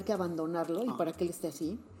para tener que abandonarlo y para que él esté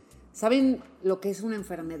así? ¿Saben lo que es una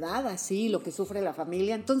enfermedad así, lo que sufre la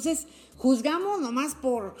familia? Entonces, juzgamos nomás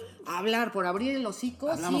por hablar, por abrir el hocico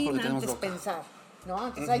sin antes pensar, ¿no?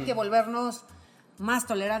 Entonces hay que volvernos más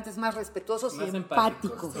tolerantes, más respetuosos Más y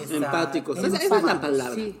empáticos. Empáticos. Esa es la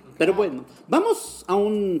palabra. Sí, Pero bueno, vamos a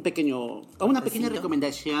una pequeña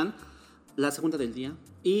recomendación, la segunda del día,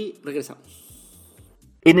 y regresamos.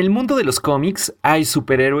 En el mundo de los cómics hay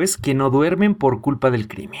superhéroes que no duermen por culpa del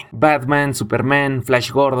crimen. Batman, Superman,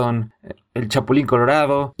 Flash Gordon, el Chapulín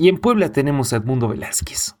Colorado, y en Puebla tenemos a Edmundo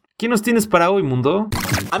Velázquez. ¿Qué nos tienes para hoy, Mundo?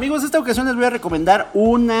 Amigos, esta ocasión les voy a recomendar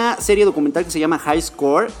una serie documental que se llama High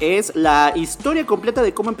Score. Es la historia completa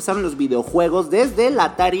de cómo empezaron los videojuegos desde el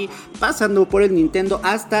Atari, pasando por el Nintendo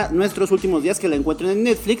hasta nuestros últimos días, que la encuentran en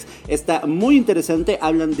Netflix. Está muy interesante,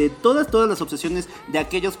 hablan de todas las obsesiones de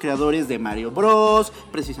aquellos creadores de Mario Bros,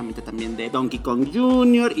 precisamente también de Donkey Kong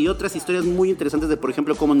Jr. y otras historias muy interesantes de, por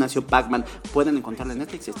ejemplo, cómo nació Pac-Man. Pueden encontrarla en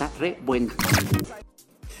Netflix, está re buena.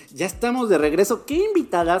 Ya estamos de regreso. ¿Qué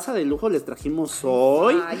invitadaza de lujo les trajimos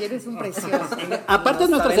hoy? Ay, eres un precioso. Aparte es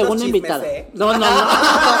nuestra saben los segunda chismes, invitada. ¿eh? No.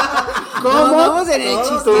 ¿Cómo? Vamos en el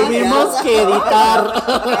chisme. Tuvimos que editar.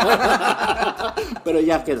 Pero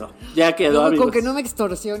ya quedó, amigos. Con que no me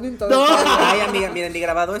extorsionen todo. No. Ay, amiga, miren, ni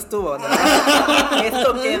grabado estuvo, ¿no?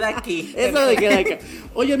 Esto queda aquí. Eso de queda acá.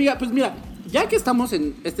 Oye, amiga, pues mira, ya que estamos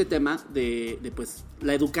en este tema de pues,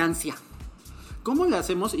 la educancia, ¿cómo le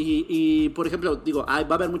hacemos? Y por ejemplo, digo, va a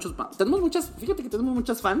haber fíjate que tenemos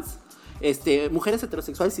muchas fans, mujeres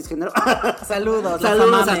heterosexuales cisgénero. Saludos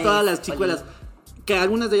A todas las chicuelas, que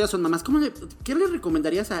algunas de ellas son mamás. ¿Qué le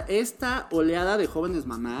recomendarías a esta oleada de jóvenes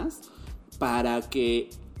mamás para que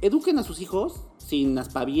eduquen a sus hijos sin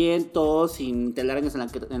aspavientos, sin telarañas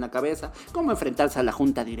en la cabeza? ¿Cómo enfrentarse a la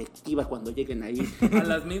junta directiva cuando lleguen ahí? A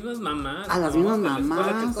las mismas mamás. A las mismas mamás.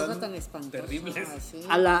 Que Qué cosa son tan espantosa. terribles. Sí.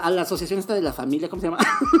 A la asociación esta de la familia, ¿cómo se llama?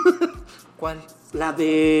 ¿Cuál? La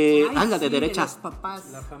de... Ay, la de sí, derecha. los papás.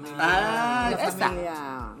 La familia. Ah, La esta.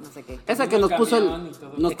 familia, no sé qué. Esa que El nos puso camión y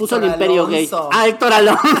todo. nos puso el Héctor imperio Alonso. gay. Héctor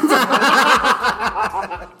Alonso.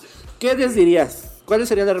 ¿Qué les dirías? ¿Cuáles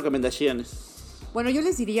serían las recomendaciones? Bueno, yo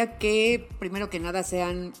les diría que primero que nada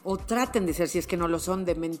sean, o traten de ser, si es que no lo son,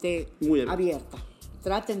 de mente Muy abierta.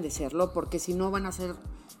 Traten de serlo, porque si no van a ser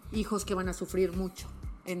hijos que van a sufrir mucho,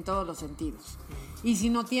 en todos los sentidos. Y si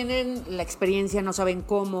no tienen la experiencia, no saben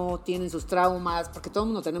cómo, tienen sus traumas, porque todo el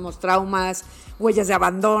mundo tenemos traumas, huellas de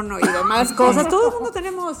abandono y demás cosas. Todo el mundo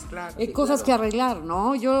tenemos cosas que arreglar,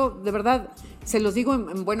 ¿no? Yo, de verdad, se los digo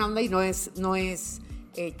en buena onda y no es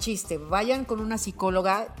chiste. Vayan con una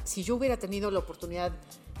psicóloga. Si yo hubiera tenido la oportunidad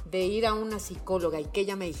de ir a una psicóloga y que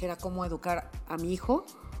ella me dijera cómo educar a mi hijo,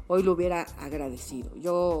 hoy lo hubiera agradecido.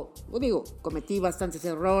 Yo digo, cometí bastantes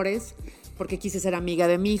errores porque quise ser amiga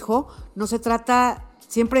de mi hijo. No se trata,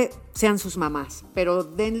 siempre sean sus mamás, pero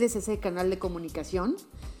denles ese canal de comunicación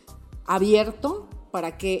abierto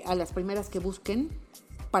para que a las primeras que busquen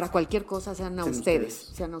para cualquier cosa sean a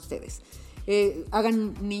ustedes.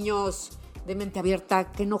 Hagan niños de mente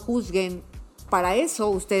abierta, que no juzguen. Para eso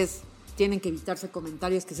ustedes tienen que evitarse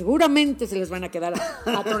comentarios que seguramente se les van a quedar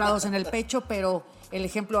atorados en el pecho, pero el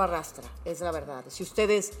ejemplo arrastra, es la verdad. Si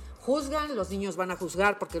ustedes juzgan, los niños van a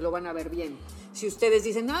juzgar porque lo van a ver bien. Si ustedes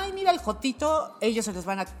dicen, ay, mira el jotito, ellos se les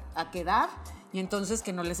van a quedar, y entonces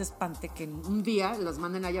que no les espante que un día los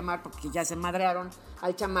manden a llamar porque ya se madrearon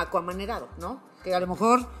al chamaco amanerado, ¿no? Que a lo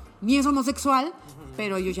mejor ni es homosexual,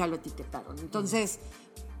 pero ellos ya lo etiquetaron. Entonces,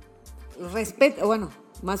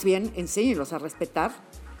 más bien enséñenlos a respetar,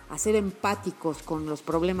 a ser empáticos con los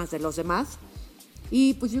problemas de los demás,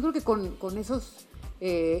 y pues yo creo que con esos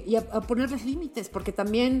y a ponerles límites, porque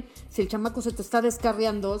también si el chamaco se te está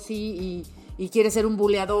descarriando y quiere ser un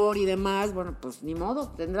buleador y demás, bueno, pues ni modo,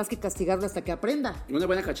 tendrás que castigarlo hasta que aprenda. Una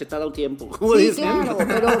buena cachetada a un tiempo. Sí, claro,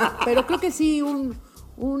 pero creo que sí,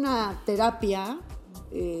 una terapia,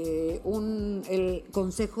 el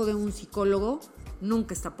consejo de un psicólogo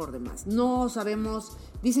nunca está por demás. No sabemos,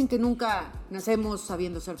 dicen que nunca nacemos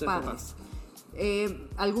sabiendo ser padres.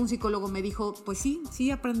 Algún psicólogo me dijo, pues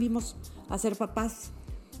sí aprendimos a ser papás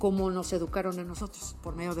como nos educaron a nosotros,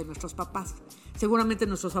 por medio de nuestros papás. Seguramente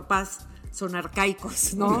nuestros papás son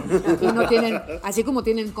arcaicos, ¿no? Y no tienen, así como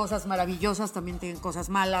tienen cosas maravillosas, también tienen cosas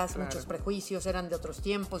malas, muchos prejuicios, eran de otros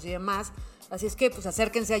tiempos y demás. Así es que, pues,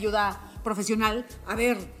 acérquense a ayuda profesional. A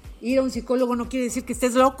ver, ir a un psicólogo no quiere decir que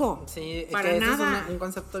estés loco. Sí, para que nada. Es un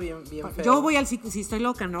concepto bien feo. Yo voy al psicólogo, si estoy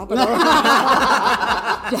loca, ¿no? Pero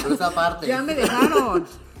Por esa parte. ya me dejaron.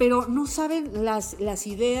 Pero no saben las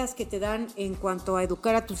ideas que te dan en cuanto a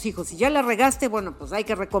educar a tus hijos. Si ya la regaste, bueno, pues hay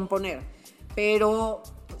que recomponer. Pero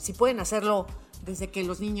si pueden hacerlo desde que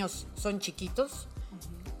los niños son chiquitos.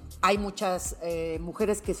 Hay muchas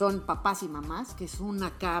mujeres que son papás y mamás, que es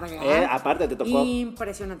una carga. Aparte te tocó.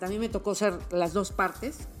 Impresionante. A mí me tocó ser las dos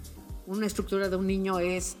partes. Una estructura de un niño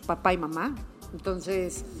es papá y mamá.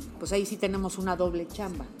 Entonces, pues ahí sí tenemos una doble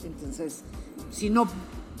chamba. Entonces,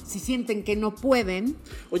 si sienten que no pueden.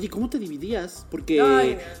 Oye, ¿cómo te dividías?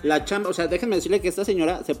 Porque la chamba, o sea, déjenme decirle que esta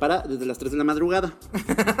señora se para desde las 3 de la madrugada.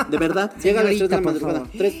 De verdad, llega a las 3 de la madrugada.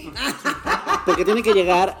 3. Porque tiene que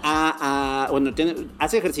llegar bueno,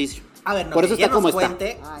 hace ejercicio. A ver, no, por eso que está como nos está.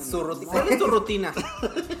 cuente su rutina. ¿Cuál es tu rutina?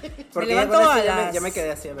 Porque Me ya levanto con esto a las... ya me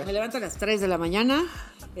quedé así, a ver. Me levanto a las 3 de la mañana,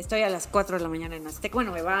 estoy a las 4 de la mañana en Azteca.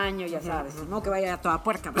 Bueno, me baño, ya sabes, no que vaya toda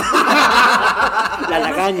puerca. La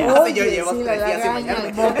lagaña. Oye, Yo llevo sí, 3 la días sin lagaña, bañarme.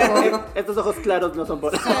 el moco. Estos ojos claros no son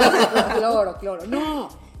por... Cloro.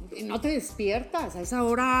 No te despiertas. A esa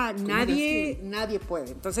hora nadie puede.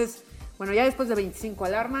 Entonces, bueno, ya después de 25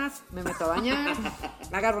 alarmas, me meto a bañar,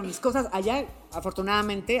 agarro mis cosas. Allá,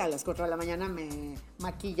 afortunadamente, a las 4 de la mañana me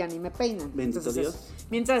maquillan y me peinan. Bendito Entonces, Dios.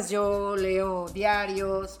 mientras yo leo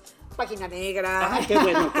diarios, Página Negra. Qué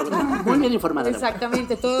bueno. Muy bien informada.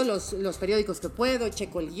 Exactamente, todos los periódicos que puedo,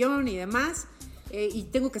 checo el guión y demás. Y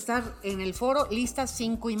tengo que estar en el foro lista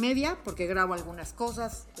 5:30 porque grabo algunas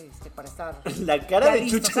cosas para estar La cara de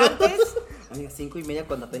listos Chucho. antes. Oiga, 5:30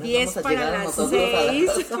 cuando apenas 10 vamos a para llegar las nosotros 6.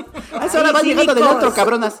 A esa hora van llegando del otro,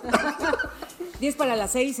 cabronas. 10 para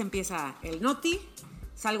las 6 empieza el noti.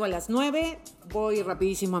 Salgo a las 9, voy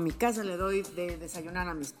rapidísimo a mi casa, le doy de desayunar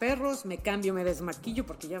a mis perros, me cambio, me desmaquillo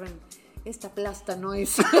porque ya ven, esta plasta no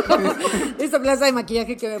es... esta plasta de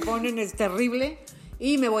maquillaje que me ponen es terrible.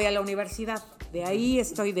 Y me voy a la universidad. De ahí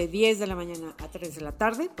estoy de 10 de la mañana a 3 de la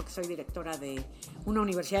tarde, porque soy directora de una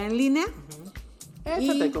universidad en línea.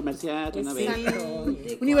 Échate comercial una vez.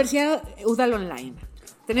 Universidad UDAL Online.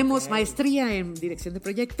 Tenemos maestría en dirección de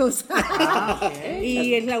proyectos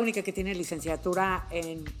y es la única que tiene licenciatura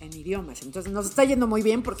en idiomas. Entonces nos está yendo muy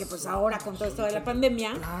bien porque pues ahora con todo esto de la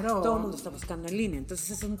pandemia, todo el mundo está buscando en línea. Entonces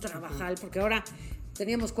es un trabajal porque ahora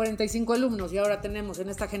teníamos 45 alumnos y ahora tenemos en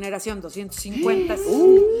esta generación 250.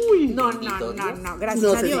 Uy. No,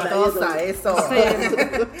 gracias a Dios. Eso.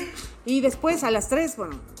 Y después a las 3,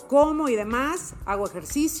 bueno, como y demás, hago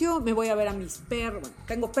ejercicio, me voy a ver a mis perros. Bueno,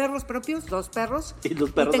 tengo perros propios, 2 perros. Y los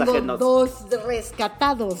perros tengo ajenos. 2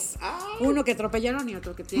 rescatados. Uno que atropellaron y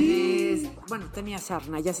otro que tiene, tenía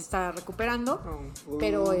sarna, ya se está recuperando.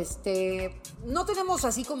 Pero no tenemos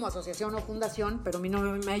así como asociación o fundación, pero mi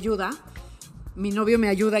novio me ayuda. Mi novio me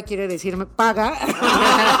ayuda, quiere decir, me paga.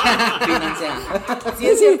 Financia. Sí,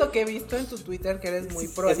 es cierto que he visto en tu Twitter que eres muy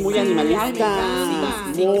pro. Es muy animalista. Ay, me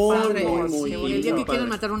encanta. Sí, muy padre. muy Y el día que padre. quieran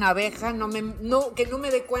matar una abeja, que no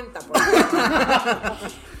me dé cuenta. Por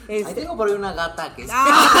Ahí tengo por ahí una gata que sí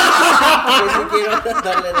quiero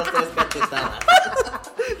darle 2, 3 cachetadas.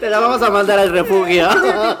 Te la vamos a mandar al refugio.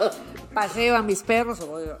 Paseo a mis perros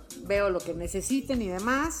o veo lo que necesiten y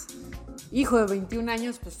demás. Hijo de 21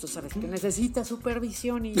 años, pues tú sabes que necesita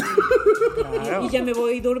supervisión y ya me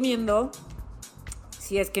voy durmiendo,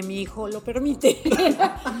 si es que mi hijo lo permite.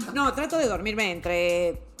 No, trato de dormirme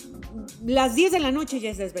entre las 10 de la noche, ya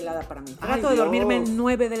es desvelada para mí. Trato de dormirme en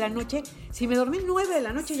 9 de la noche. Si me dormí en 9 de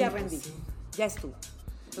la noche, ya rendí. Ya estuvo.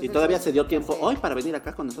 Y todavía se dio tiempo hoy para venir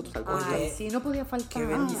acá con nosotros al podcast. Ay, sí, no podía faltar. Qué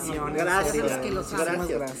bendición. Gracias. Es que los amo.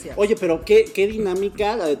 Gracias. Oye, pero qué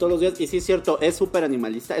dinámica la de todos los días. Y sí es cierto, es súper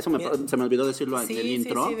animalista. Eso se me olvidó decirlo en el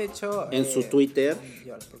intro. Sí, de hecho. En su Twitter,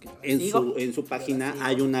 porque yo en su página,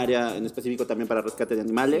 hay un área en específico también para rescate de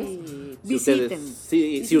animales. Sí. Si Visiten.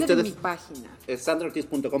 si ustedes mi página. es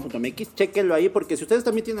sandraortiz.com.mx, chéquenlo ahí porque si ustedes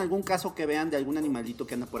también tienen algún caso que vean de algún animalito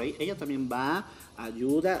que anda por ahí, ella también va,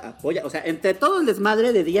 ayuda, apoya, o sea, entre todo el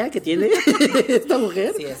desmadre de día que tiene esta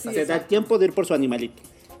mujer, se da tiempo de ir por su animalito.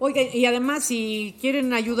 Oiga, y además si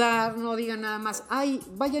quieren ayudar, no digan nada más, ay,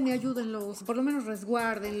 vayan y ayúdenlos, por lo menos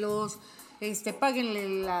resguárdenlos.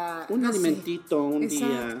 páguenle un alimentito un día.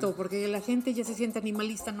 Exacto, porque la gente ya se siente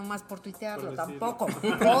animalista nomás por tuitearlo. Tampoco.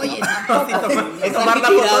 Oye, tampoco. Es tomar la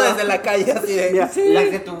foto desde la calle así de... Mira,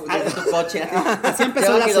 Desde tu coche. así empezó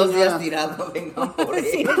Lleva la que 2 días señora. tirado, vengan por él.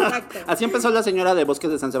 Sí, exacto. Así empezó la señora de Bosques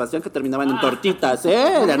de San Sebastián que terminaban en tortitas,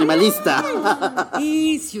 de animalista.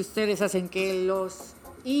 Y si ustedes hacen que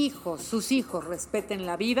sus hijos respeten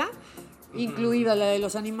la vida, incluida la de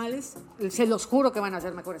los animales, se los juro que van a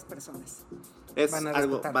ser mejores personas. Es Van a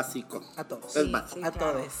algo respetar. básico. A todos. Es Sí, básico. sí, A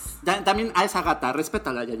claro. todos. También a esa gata,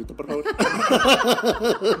 respétala, Yayito, por favor.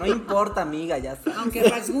 No importa, amiga, ya está. Aunque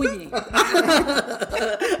rasguñe.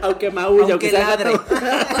 Aunque maulle, Aunque sea ladre. gato.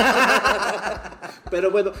 Pero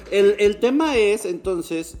bueno, el tema es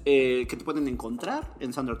entonces que te pueden encontrar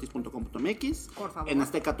en sandraortiz.com.mx. Por favor. En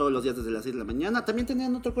Azteca todos los días desde las 6 de la mañana. ¿También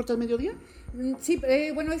tenían otro corte al mediodía? Sí,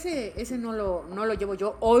 bueno, ese no lo llevo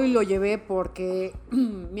yo. Hoy lo llevé porque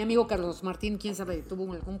mi amigo Carlos Martín, quién sabe,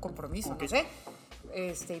 tuvo algún compromiso, no sé.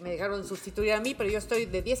 Y me dejaron sustituir a mí, pero yo estoy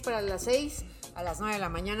de 10 para las 6 a las 9 de la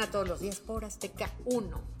mañana todos los días por Azteca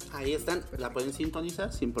 1. Ahí están, la pueden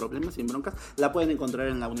sintonizar sin problemas, sin broncas. La pueden encontrar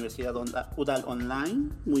en la Universidad UDAL Online.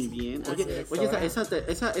 Muy bien. Oye,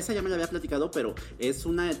 esa ya me la había platicado, pero es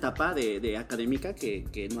una etapa de académica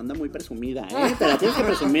que no anda muy presumida, ¿eh? Te la tienes que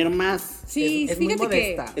presumir más. Sí, Es muy fíjate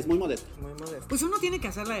que modesta. Es muy modesta. Muy modesto. pues uno tiene que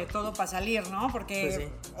hacerla de todo para salir, ¿no? Porque, Pues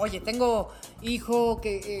sí. oye, tengo hijo,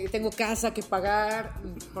 tengo casa que pagar,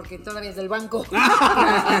 porque todavía es del banco.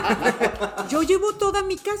 Yo llevo toda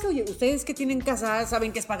mi casa. Oye, ustedes que tienen casa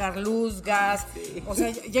saben que es pagar luz, gas. O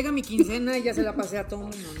sea, llega mi quincena y ya se la pasé a todo el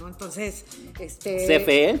mundo, ¿no? Entonces,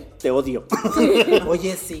 CFE, te odio.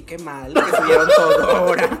 Oye, sí, qué mal que subieron todo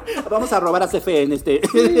ahora. Vamos a robar a CFE en este.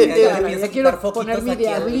 Ya le Ya pienso quiero quitar foquitos poner mi aquí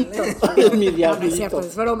al- diablito. Mi No, no diablito. es cierto,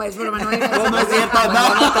 es broma, no es No es cierto,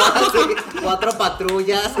 no. 4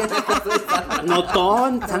 patrullas.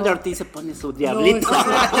 Notón. Sandra Ortiz se pone su diablito.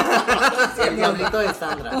 El diablito de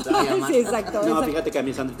Sandra. se llama. Sí, exacto. No, exacto. fíjate que a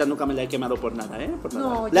mi Sandrita nunca me la he quemado por nada, ¿eh? Por nada.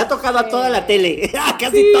 No, Le ha yo tocado a sé. toda la tele.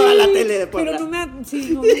 Casi toda la tele de Puebla. Pero nunca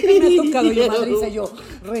me ha tocado yo, Madriza, yo,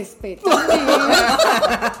 respétame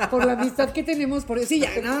por la amistad que tenemos. Sí, ya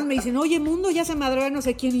nada más me dicen, oye, mundo, ya se madreó a no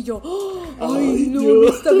sé quién, y yo, ay, no, no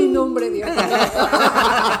está mi nombre, Dios.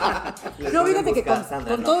 No, fíjate que buscar,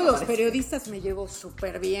 Sandra, con no, todos los aparece. periodistas me llevo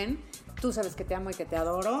súper bien. Tú sabes que te amo y que te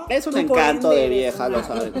adoro. Es un Tú, por encanto ende, de eres vieja, una- lo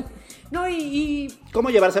saben. No, y ¿Cómo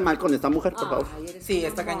llevarse mal con esta mujer, por favor? ay, eres Sí, un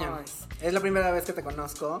está amor. cañón. Es la primera vez que te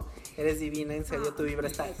conozco. Eres divina, en serio, tu vibra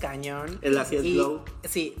está cañón. El así es Y- glow.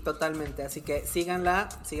 Sí, totalmente. Así que síganla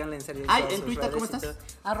en serio. Ay, todas en sus Twitter, ¿cómo redes y estás?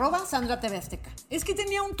 todo. @Sandra TV Azteca. Es que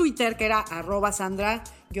tenía un Twitter que era @Sandra_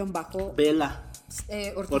 Vela.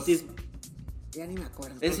 Ortiz. Ya ni me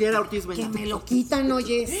acuerdo. Ese era Ortiz Vela. Que me lo quitan,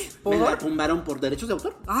 oyes. ¿Me la tumbaron por derechos de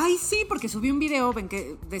autor? Ay, sí, porque subí un video, ven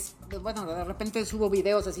que, bueno, de repente subo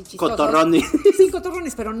videos así chistosos. Cotorrones. Sí,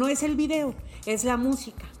 cotorrones, pero no es el video, es la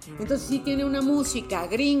música. Entonces sí tiene una música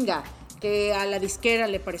gringa que a la disquera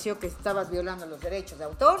le pareció que estabas violando los derechos de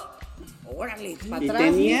autor. Órale, para Y atrás.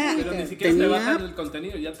 tenía- Pero ni Te siquiera te Tenía- bajan el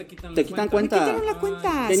contenido, ya te quitan Te la quitan cuenta. cuenta. quitaron la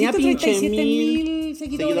cuenta. Tenía 137,000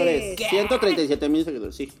 seguidores. 137,000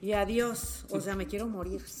 seguidores, sí. Y adiós, o sea, me quiero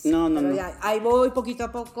morir. No, no, Pero no. ya, ahí voy poquito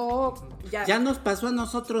a poco. Ya nos pasó a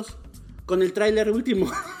nosotros con el tráiler último.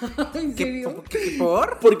 ¿En serio? ¿Qué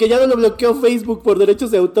por? Porque ya no lo bloqueó Facebook por derechos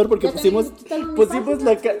de autor porque Ya pusimos también quitaron mi pusimos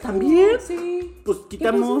la página. también. Sí. Pues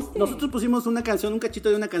quitamos, pusiste? nosotros pusimos una canción, un cachito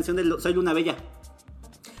de una canción de Soy Luna Bella.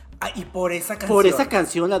 Ah, y por esa canción. Por esa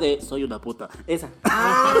canción, la de Soy una puta. Esa.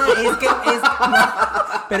 Ah, es que es.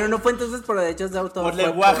 Pero no fue entonces por derechos de autor. Por fue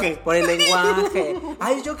lenguaje. Por el lenguaje.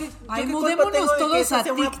 Ay, yo qué. Ay, yo qué mudémonos culpa tengo de que todos esa a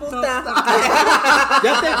sea una TikTok. puta.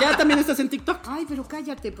 ¿Ya también estás en TikTok? Ay, pero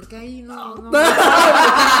cállate, porque ahí no. No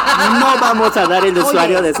vamos a dar el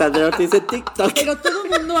usuario de Sandra Ortiz en TikTok. Pero todo el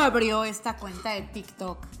mundo abrió esta cuenta de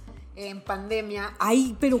TikTok en pandemia.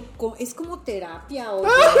 Ay, pero es como terapia, oye.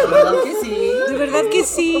 ¿Verdad que sí? De verdad que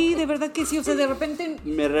sí, de verdad que sí. O sea, de repente.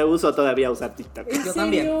 Me rehúso todavía a usar TikTok. ¿En Yo serio?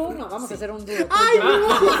 también. No, vamos a hacer un dúo.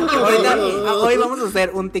 Hoy vamos a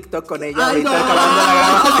hacer un TikTok con ella. Ay, ahorita no. acabando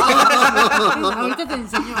la grabación. Ahorita te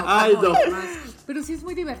enseño. Ay, cómo no. y demás. Pero sí es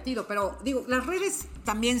muy divertido. Pero digo, las redes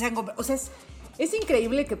también se han. O sea, es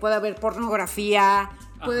increíble que pueda haber pornografía,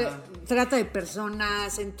 trata de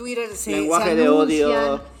personas, en Twitter Lenguaje se de anuncian.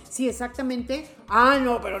 odio. Sí, exactamente. Ah,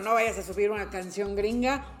 no, pero no vayas a subir una canción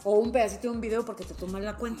gringa o un pedacito de un video porque te toman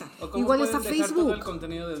la cuenta. O cómo Igual pueden está dejar todo el Facebook.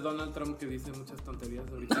 contenido de Donald Trump que dice muchas tonterías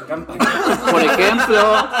ahorita en campaña.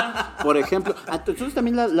 Por ejemplo. Entonces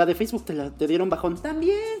también la de Facebook te dieron bajón.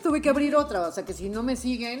 También tuve que abrir otra, o sea que si no me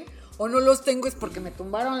siguen o no los tengo es porque me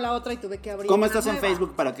tumbaron la otra y tuve que abrir. ¿Cómo una estás en nueva.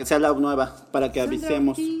 Facebook para que sea la nueva? Para que Sandra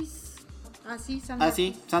avisemos. Ortiz. Sandra. Ah,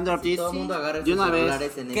 sí, Sandra Ortiz. Todo el mundo agarra De sus una vez.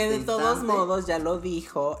 celulares en Que este de todos instante. modos ya lo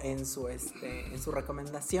dijo en su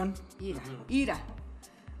recomendación. Ira.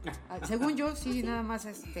 Según yo, sí, nada más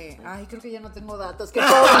Ay, creo que ya no tengo datos. ¡Qué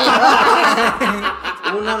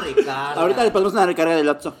Una recarga. Ahorita le ponemos una recarga del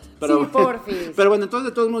Oxxo. Pero, Sí, porfis. Pero bueno, entonces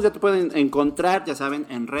de todos modos ya te pueden encontrar, ya saben,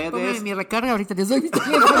 en Póngame redes. mi recarga ahorita, les doy mi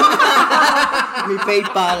teléfono. Mi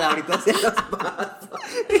PayPal ahorita se los paso.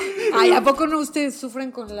 Ay, ¿a poco no ustedes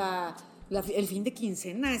sufren con el fin de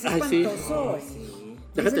quincena? Es Ay, sí. espantoso.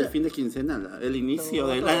 Déjate el fin de quincena, el inicio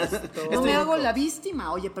de la... No me hago la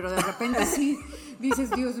víctima, oye, pero de repente sí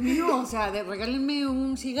dices, Dios mío, o sea, regálenme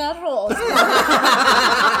un cigarro. O sea,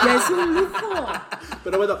 ya es un lujo.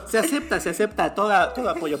 Pero bueno, se acepta todo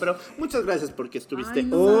apoyo. Pero muchas gracias porque estuviste Ay,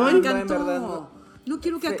 no, hoy. me encantó. en verdad, no. No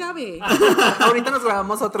quiero que acabe. Ahorita nos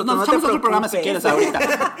grabamos otro. Nos no echamos te otro programa si preocupes. quieres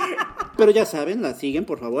ahorita. Pero ya saben, la siguen,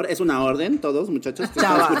 por favor. Es una orden, todos, muchachos que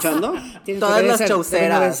están Chavas. escuchando. Todas las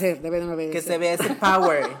chauceras. Deben obedecer. Que se vea ese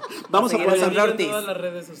power. Vamos a seguir poner- Sandra En Ortiz. todas las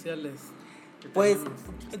redes sociales. Pues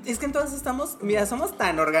es que entonces estamos, mira, somos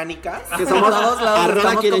tan orgánicas Que somos en todos lados arroba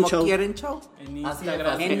estamos quieren como show. quieren show. En Así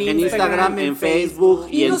Instagram. de En Instagram, en Facebook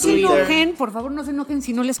y Y en no se Twitter. enojen, por favor, no se enojen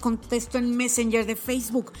si no les contesto en Messenger de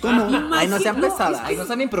Facebook. ¿Cómo? Ay, no sean pesadas. Ay, no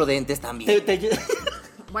están imprudentes también.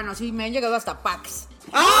 Bueno, sí, me han llegado hasta packs.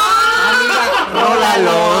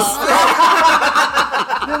 ¡Rólalos!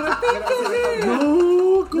 De repente.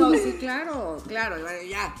 No, sí, claro,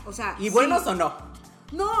 ya, o sea. ¿Y sí. buenos o no?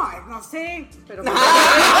 No sé, pero... Ay,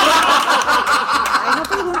 no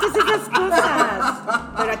preguntes esas cosas.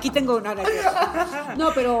 Pero aquí tengo una...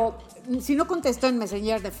 No, pero si no contesto en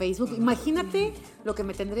Messenger de Facebook, imagínate lo que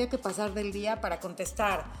me tendría que pasar del día para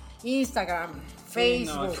contestar Instagram,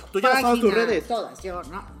 Facebook, Tú llevas todas tus página, redes. todas, yo,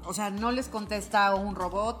 ¿no? O sea, no les contesta un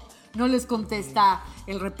robot, no les contesta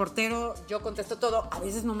el reportero, yo contesto todo. A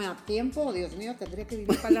veces no me da tiempo, Dios mío, tendría que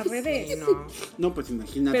vivir para las redes. No, pues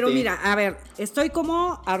imagínate. Pero mira, a ver, estoy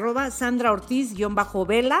como @Sandra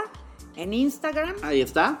Ortiz_Vela en Instagram. Ahí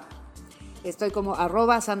está. Estoy como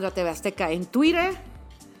 @Sandra TV Azteca en Twitter.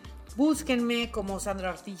 Búsquenme como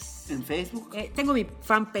Sandra Ortiz. En Facebook. Tengo mi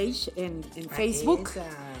fanpage en Facebook.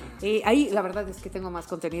 Ahí la verdad es que tengo más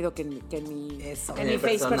contenido que en mi Eso. en En mi el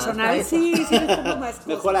face personal. personal. Sí, le pongo más cosas,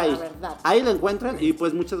 Mejor ahí. la verdad. Ahí lo encuentran y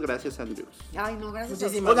pues muchas gracias, Andrew. Ay, no, gracias.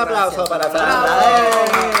 Muchísimas Un aplauso gracias. para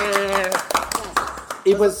Sandra.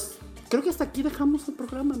 Y pues creo que hasta aquí dejamos el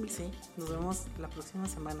programa, amigo. Sí, nos vemos la próxima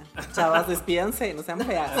semana. Chavas, despídanse, no sean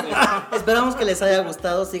feas. Esperamos que les haya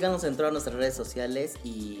gustado. Síganos en todas nuestras redes sociales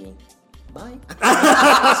y bye.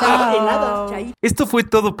 Chao. Chaito. Esto fue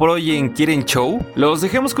todo por hoy en Quieren Show. Los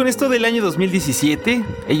dejamos con esto del año 2017.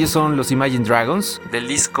 Ellos son los Imagine Dragons del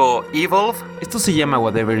disco Evolve. Esto se llama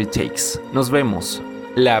Whatever It Takes. Nos vemos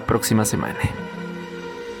la próxima semana.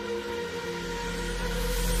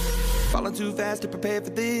 Falling too fast to prepare for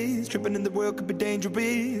this. Tripping in the world could be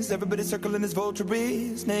dangerous. Everybody circling as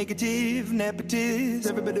vultures. Negative, nepotist.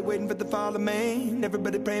 Everybody waiting for the fall of man.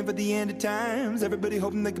 Everybody praying for the end of times. Everybody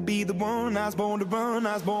hoping they could be the one. I was born to run,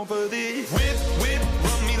 I was born for this. Whip, whip,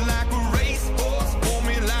 run me like a racehorse. Pull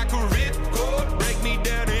me like a ripcord. Break me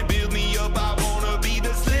down and build me up. I wanna be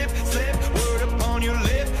the slip, slip. Word upon your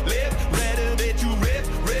lip, lip. Rather that you rip,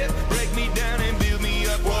 rip. Break me down and build me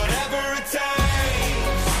up. Whatever it takes.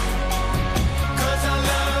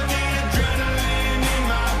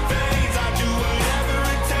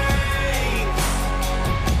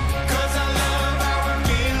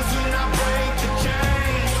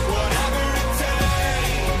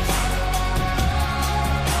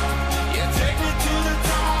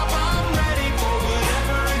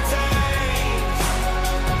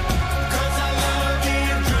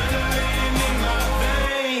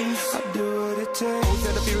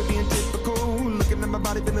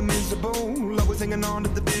 Feeling miserable, always hanging on to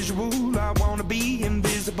the visual. I wanna be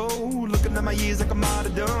invisible. Looking at my years like I'm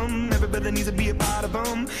martyrdom. Everybody needs to be a part of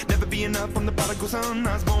them. Never be enough from the prodigal son.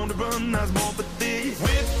 I was born to run, I was born for this.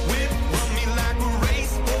 Whip, whip, run me like a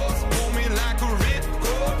racehorse. Pull me like a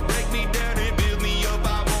ripcord. Break me down and build me up. I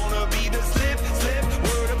wanna be the slip, slip.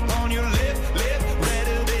 Word upon your lip, lip.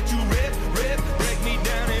 Rather that you rip, rip. Break me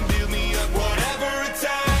down and build me up. Whatever it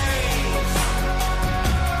takes.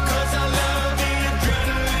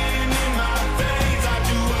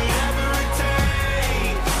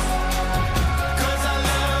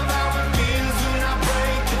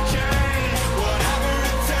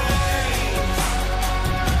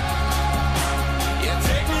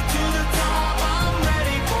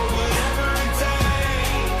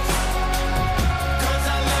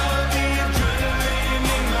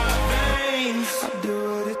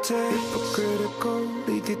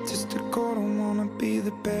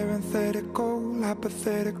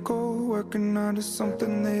 antithetical, working on to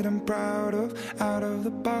something that I'm proud of. Out of the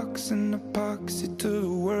box, an epoxy to the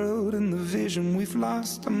world and the vision we've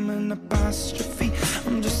lost. I'm an apostrophe.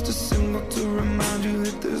 I'm just a symbol to remind you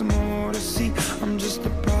that there's more to see. I'm just a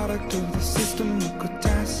product of the system of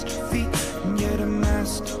catastrophe, and yet a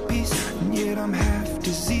masterpiece, and yet I'm half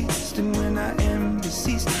diseased. And when I am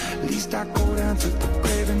deceased, at least I go down to the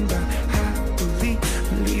grave and die happily,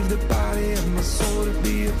 and leave the body of my soul to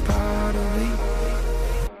be a part of me.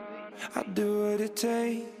 I'll do what it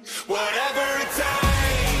takes, whatever it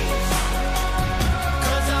takes.